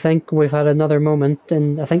 as I think we've had another moment,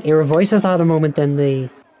 and I think Era Voice has had a moment in the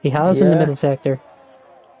middle sector.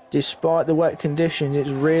 Despite the wet conditions, it's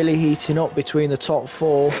really heating up between the top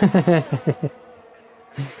 4.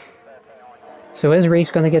 So is Reese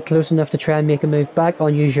going to get close enough to try and make a move back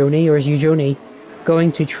on Ujoni, or is Ujoni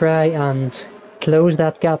going to try and close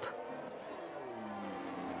that gap?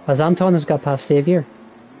 As Anton has got past Xavier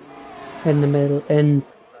in the middle, in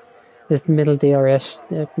this middle DRS,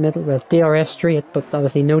 DRS straight, but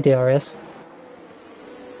obviously no DRS.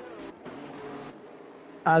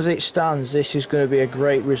 As it stands, this is going to be a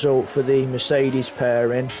great result for the Mercedes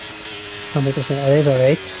pairing. 100%, it is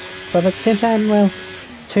alright. But at the same time, well,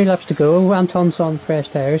 2 laps to go, Anton's on fresh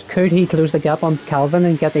tyres. Could he close the gap on Calvin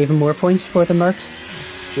and get even more points for the Mercs?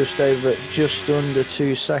 Just under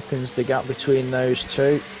 2 seconds, the gap between those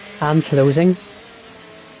two. And closing.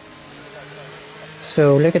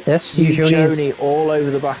 So look at this. Ujoni all over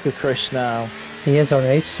the back of Chris now. He is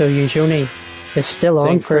alright, so Ujoni is still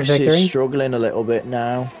on for a victory. Chris is struggling a little bit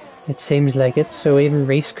now. It seems like it, so even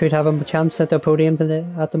Reese could have a chance at the podium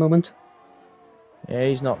at the moment. Yeah,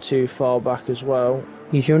 he's not too far back as well.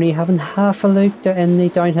 Ujoni having half a look in the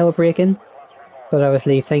downhill braking, but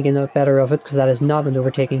obviously thinking better of it because that is not an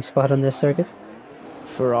overtaking spot on this circuit.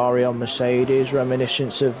 Ferrari on Mercedes,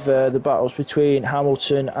 reminiscence of the battles between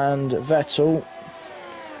Hamilton and Vettel.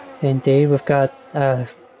 Indeed, we've got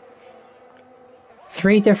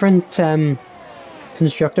 3 different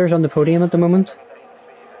constructors on the podium at the moment.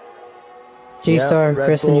 G-Star,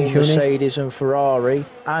 Chris and Ujoni. Mercedes and Ferrari,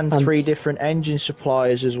 and 3 different engine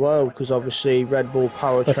suppliers as well, because obviously Red Bull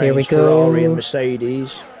powertrains, Ferrari and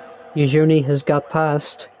Mercedes. Ujoni has got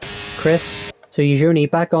past Chris, so Ujoni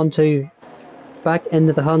back into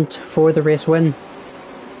the hunt for the race win.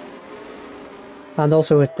 And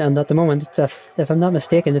also, at the moment, if I'm not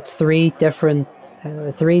mistaken, it's 3 different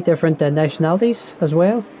nationalities as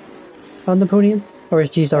well on the podium, or is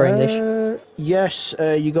G-Star English? Yes,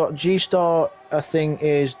 you got G-Star, I think,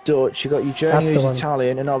 is Dutch. You got Ujoni, who's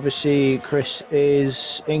Italian, and obviously Chris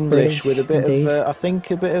is English, with a bit of, I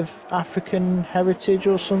think, a bit of African heritage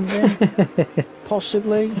or something,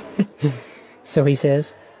 possibly. So he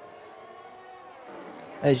says.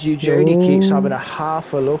 As Ujoni keeps having a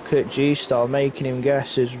half a look at G-Star, making him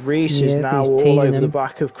guess, as Reese is now all over the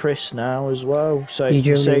back of Chris now as well. So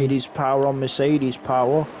Mercedes power on Mercedes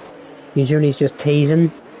power. Eugeni's just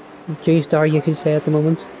teasing G-Star, you could say, at the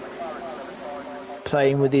moment.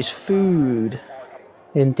 Playing with his food.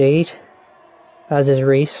 Indeed. As is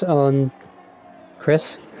Reese on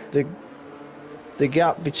Chris. The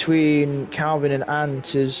gap between Calvin and Ant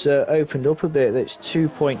has opened up a bit. It's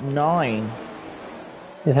 2.9.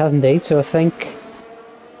 It has indeed, so I think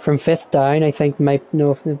from 5th down, I think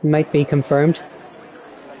it might be confirmed.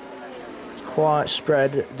 It's quite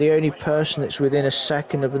spread. The only person that's within a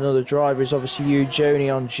second of another driver is obviously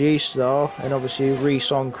Eugenie on G-Star, and obviously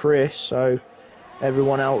Reese on Chris, so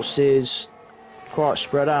everyone else is quite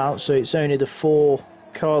spread out, so it's only the 4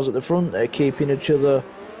 cars at the front that are keeping each other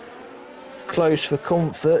close for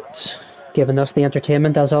comfort. Giving us the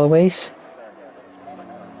entertainment as always,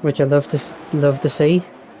 which I love to see.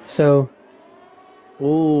 So,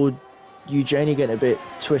 oh, Eugenie getting a bit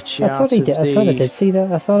twitchy. I thought I did see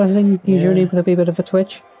that. I thought I seen Eugenie with a wee bit of a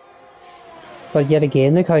twitch. But yet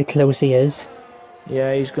again, look how close he is.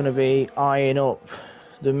 Yeah, he's going to be eyeing up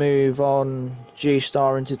the move on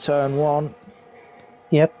G-Star into turn 1.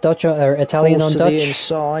 Yep, Dutch or Italian Pulls on to Dutch. the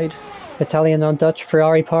inside. Italian on Dutch.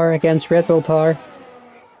 Ferrari power against Red Bull power.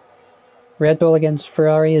 Red Bull against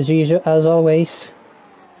Ferrari as always.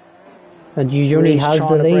 And Eugenie has the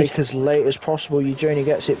trying to lead. brake as late as possible. Eugenie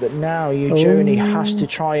gets it, but now Eugenie has to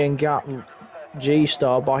try and gap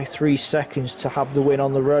G-Star by 3 seconds to have the win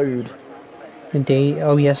on the road. Indeed.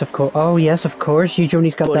 Oh yes, of course. Oh yes, of course.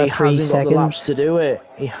 Eugenie's got that 3 seconds. But he hasn't got the laps to do it.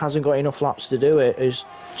 He hasn't got enough laps to do it. As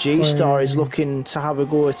G-Star is looking to have a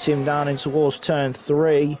go at him down in towards turn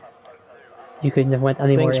 3. You couldn't have went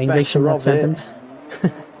any more English in that sentence.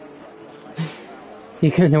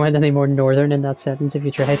 You couldn't have went any more northern in that sentence if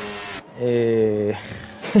you tried.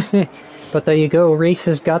 But there you go. Reese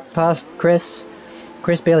has got past Chris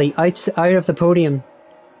Bailey out of the podium.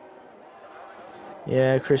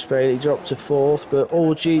 Yeah, Chris Bailey dropped to 4th, but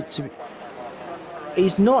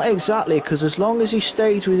he's not exactly, because as long as he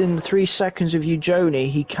stays within the 3 seconds of Eugenie,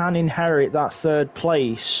 he can inherit that 3rd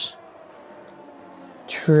place.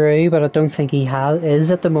 True, but I don't think he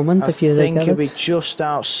is at the moment. I think he'll be just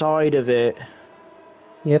outside of it.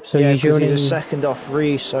 Yep, so yeah, because Eugenie... he's a second off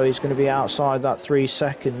Reese, so he's going to be outside that 3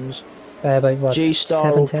 seconds. About what?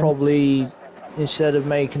 G-Star will probably, instead of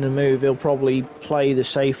making the move, he'll probably play the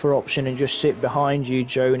safer option and just sit behind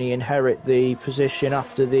Eugenie, inherit the position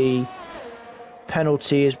after the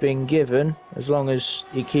penalty has been given, as long as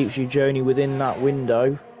he keeps Eugenie within that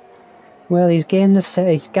window. Well, he's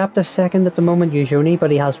gapped a second at the moment, Eugenie,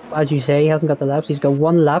 but he has, as you say, he hasn't got the laps. He's got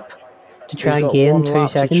 1 lap to try and gain 2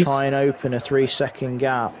 seconds. To try and open a 3-second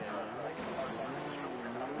gap.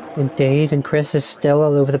 Indeed, and Chris is still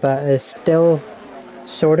all over the back, is still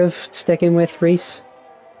sort of sticking with Reese.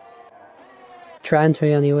 Trying to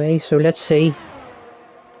anyway, so let's see.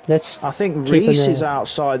 I think Reese is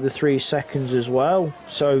outside the 3 seconds as well,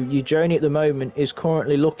 so Eugenie at the moment is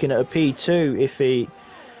currently looking at a P2 if he...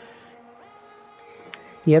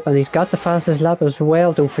 Yep, and he's got the fastest lap as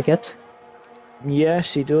well, don't forget.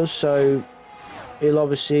 Yes, he does, so he'll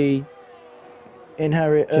obviously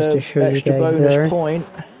inherit an extra bonus point.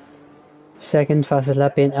 Second fastest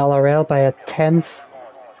lap being LRL by a 10th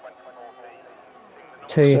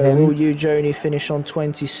to him. Will Eugenie finish on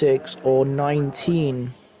 26 or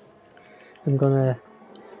 19? I'm going to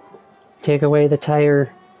take away the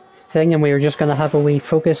tyre thing, and we're just going to have a wee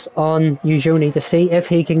focus on Eugenie to see if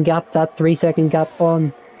he can gap that 3-second gap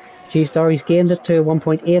on G-Star. He's gained it to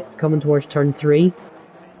 1.8 coming towards turn 3.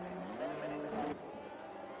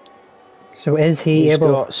 So is he able...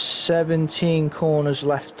 He's got 17 corners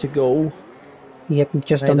left to go. Yep,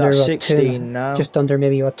 just under 16 now. Just under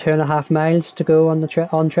maybe 2.5 miles to go on the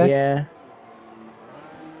on track. Yeah.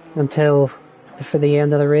 Until for the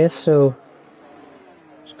end of the race, so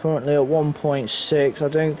he's currently at 1.6. I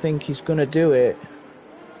don't think he's going to do it.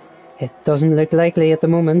 It doesn't look likely at the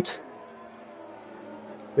moment.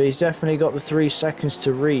 But he's definitely got the 3 seconds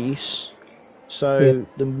to Reese. So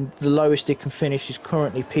the lowest he can finish is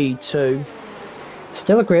currently P2.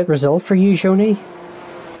 Still a great result for Eugenie.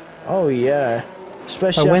 Oh yeah.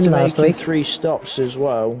 Especially after making 3 stops as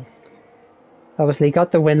well. Obviously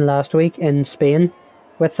got the win last week in Spain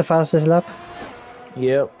with the fastest lap.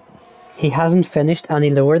 Yep. He hasn't finished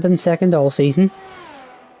any lower than second all season.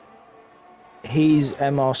 He's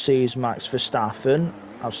MRC's Max Verstappen.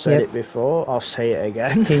 I've said it before, I'll say it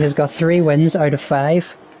again. He has got 3 wins out of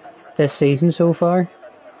 5 this season so far.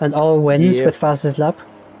 And all wins with fastest lap.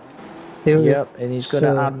 Yep, and he's going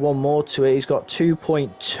to add one more to it. He's got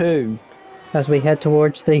 2.2. As we head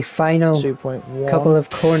towards the final 2.1. Couple of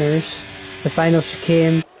corners, the final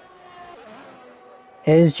chicane.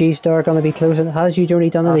 Is G-Star going to be closing? Has Eugenie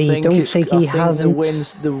done it? I don't think he hasn't.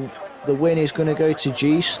 the win is going to go to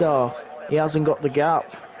G-Star. He hasn't got the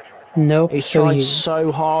gap. Nope. He's So tried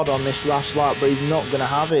so hard on this last lap, but he's not going to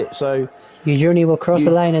have it. So Journey will cross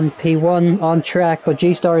the line in P1 on track, but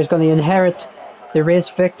G-Star is going to inherit the race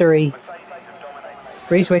victory.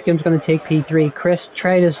 Reese Wickham's going to take P3. Chris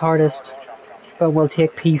tried his hardest, but will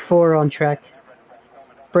take P4 on track.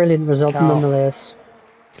 Brilliant result nonetheless.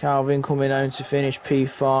 Calvin coming home to finish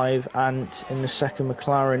P5, and in the second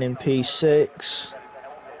McLaren in P6.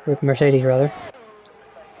 Mercedes, rather.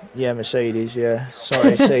 Yeah, Mercedes, yeah.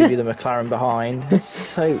 Sorry, save you the McLaren behind.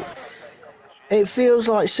 So, it feels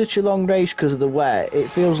like such a long race because of the wet. It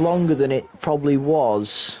feels longer than it probably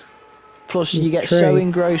was. Plus, you get so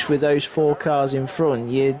engrossed with those 4 cars in front,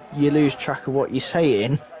 you lose track of what you're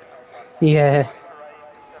saying. Yeah.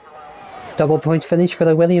 Double points finish for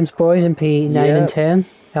the Williams boys in P9 and 10.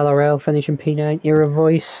 LRL finish in P9. Era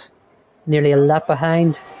Voice nearly a lap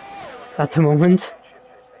behind at the moment.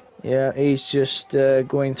 Yeah, he's just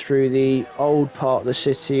going through the old part of the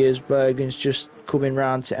city as Bergen's just coming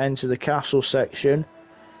round to enter the castle section.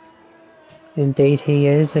 Indeed he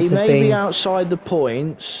is. He may be outside the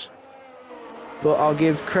points, but I'll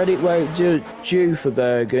give credit where it's due for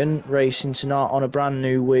Bergen, racing tonight on a brand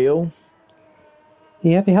new wheel.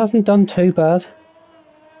 Yep, he hasn't done too bad.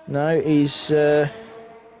 No, he's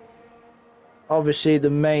obviously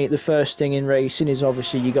the first thing in racing is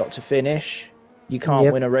obviously you got to finish. You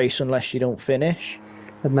can't win a race unless you don't finish.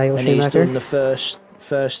 And he's done the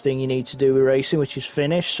first thing you need to do with racing, which is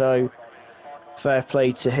finish. So fair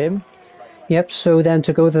play to him. Yep. So then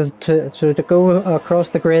to go across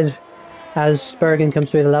the grid as Bergen comes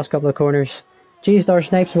through the last couple of corners, G-Star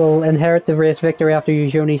Snipes will inherit the race victory after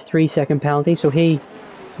Eugeni's 3-second penalty, so he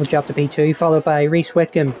will drop to P2, followed by Reese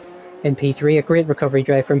Whitcomb in P3, a great recovery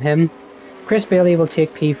drive from him. Chris Bailey will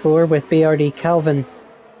take P4 with BRD Calvin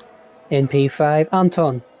in P5.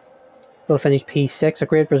 Anton will finish P6, a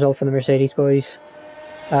great result for the Mercedes boys,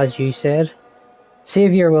 as you said.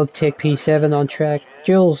 Xavier will take P7 on track.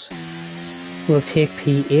 Jules will take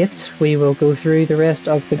P8. We will go through the rest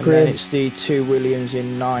of the grid. Then it's the 2 Williams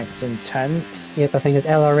in 9th and 10th. Yep, I think that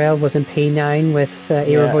LRL was in P9 with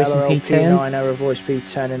Era Voice LRL in P10. P9, Era Voice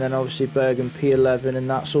P10, and then obviously Bergen P11, and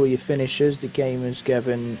that's all your finishers. The game has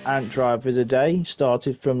given Ant Driver of the Day,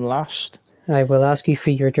 started from last. I will ask you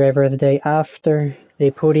for your driver of the day after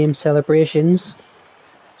the podium celebrations.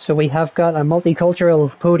 So we have got a multicultural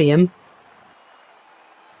podium.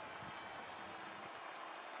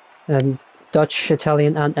 Dutch,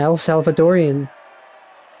 Italian and El Salvadorian.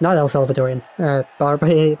 Not El Salvadorian,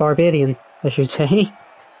 Barbadian, I should say.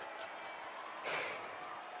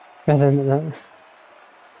 Rather than that.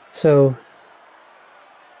 So,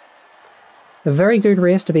 a very good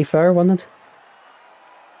race to be fair, wasn't it?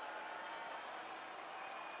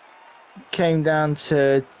 Came down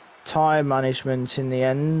to tyre management in the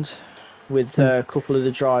end, with a couple of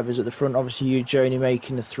the drivers at the front. Obviously, Eugenie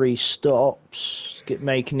making the 3 stops,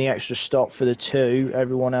 making the extra stop for the 2.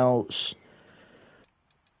 Everyone else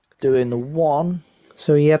doing the 1.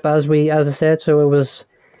 So yep, as I said, so it was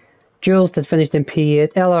Jules that finished in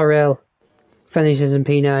P8, LRL finishes in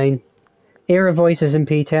P9, Era Voices in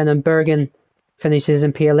P10, and Bergen finishes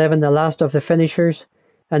in P11, the last of the finishers.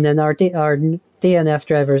 And then our DNF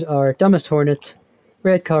drivers are Dumbest Hornet,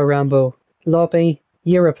 Red Car Rambo, Lobby,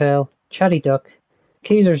 Europel, Chatty Duck,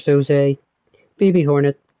 Kaiser Soze, BB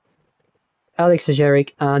Hornet, Alex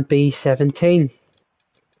Ajeric, and B17.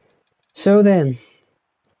 So then,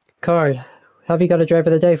 Carl, have you got a driver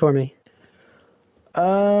of the day for me?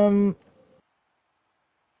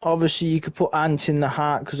 Obviously you could put Ant in the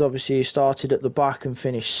hat because obviously he started at the back and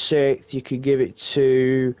finished 6th. You could give it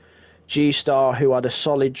to G-Star, who had a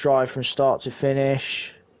solid drive from start to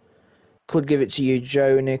finish. Could give it to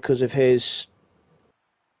Eugenie because of his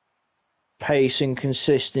pace and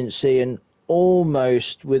consistency and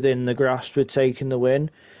almost within the grasp with taking the win.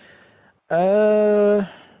 I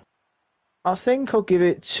think I'll give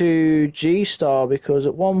it to G-Star because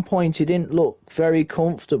at one point he didn't look very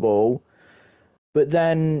comfortable, but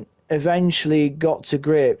then eventually got to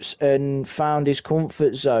grips and found his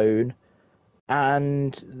comfort zone.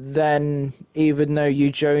 And then, even though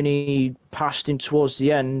Eugenie passed him towards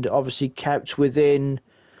the end, obviously kept within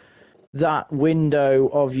that window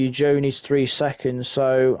of Eugenie's 3 seconds.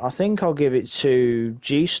 So I think I'll give it to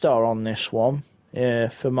G-Star on this one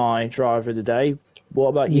for my driver of the day. What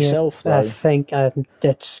about yourself, though? I think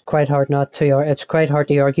it's quite hard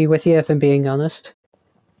to argue with you, if I'm being honest.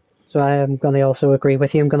 So I am going to also agree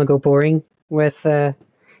with you. I'm going to go boring with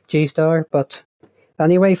G-Star, but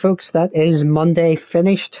anyway, folks, that is Monday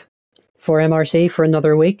finished for MRC for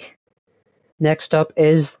another week. Next up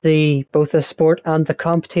is both the sport and the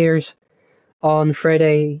comp tiers on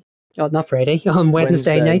Friday. Oh, not Friday, on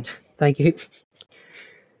Wednesday night. Thank you.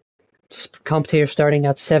 Comp tier starting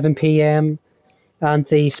at 7 p.m. and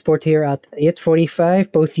the sport tier at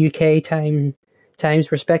 8:45, both UK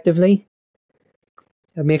times respectively.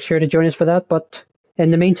 Make sure to join us for that. But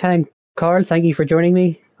in the meantime, Carl, thank you for joining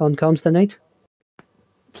me on comms tonight.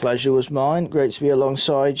 Pleasure was mine. Great to be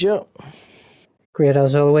alongside you. Great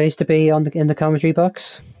as always to be in the commentary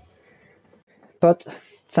box. But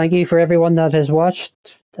thank you for everyone that has watched.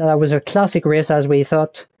 That was a classic race as we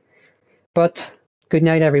thought. But good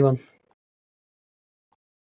night, everyone.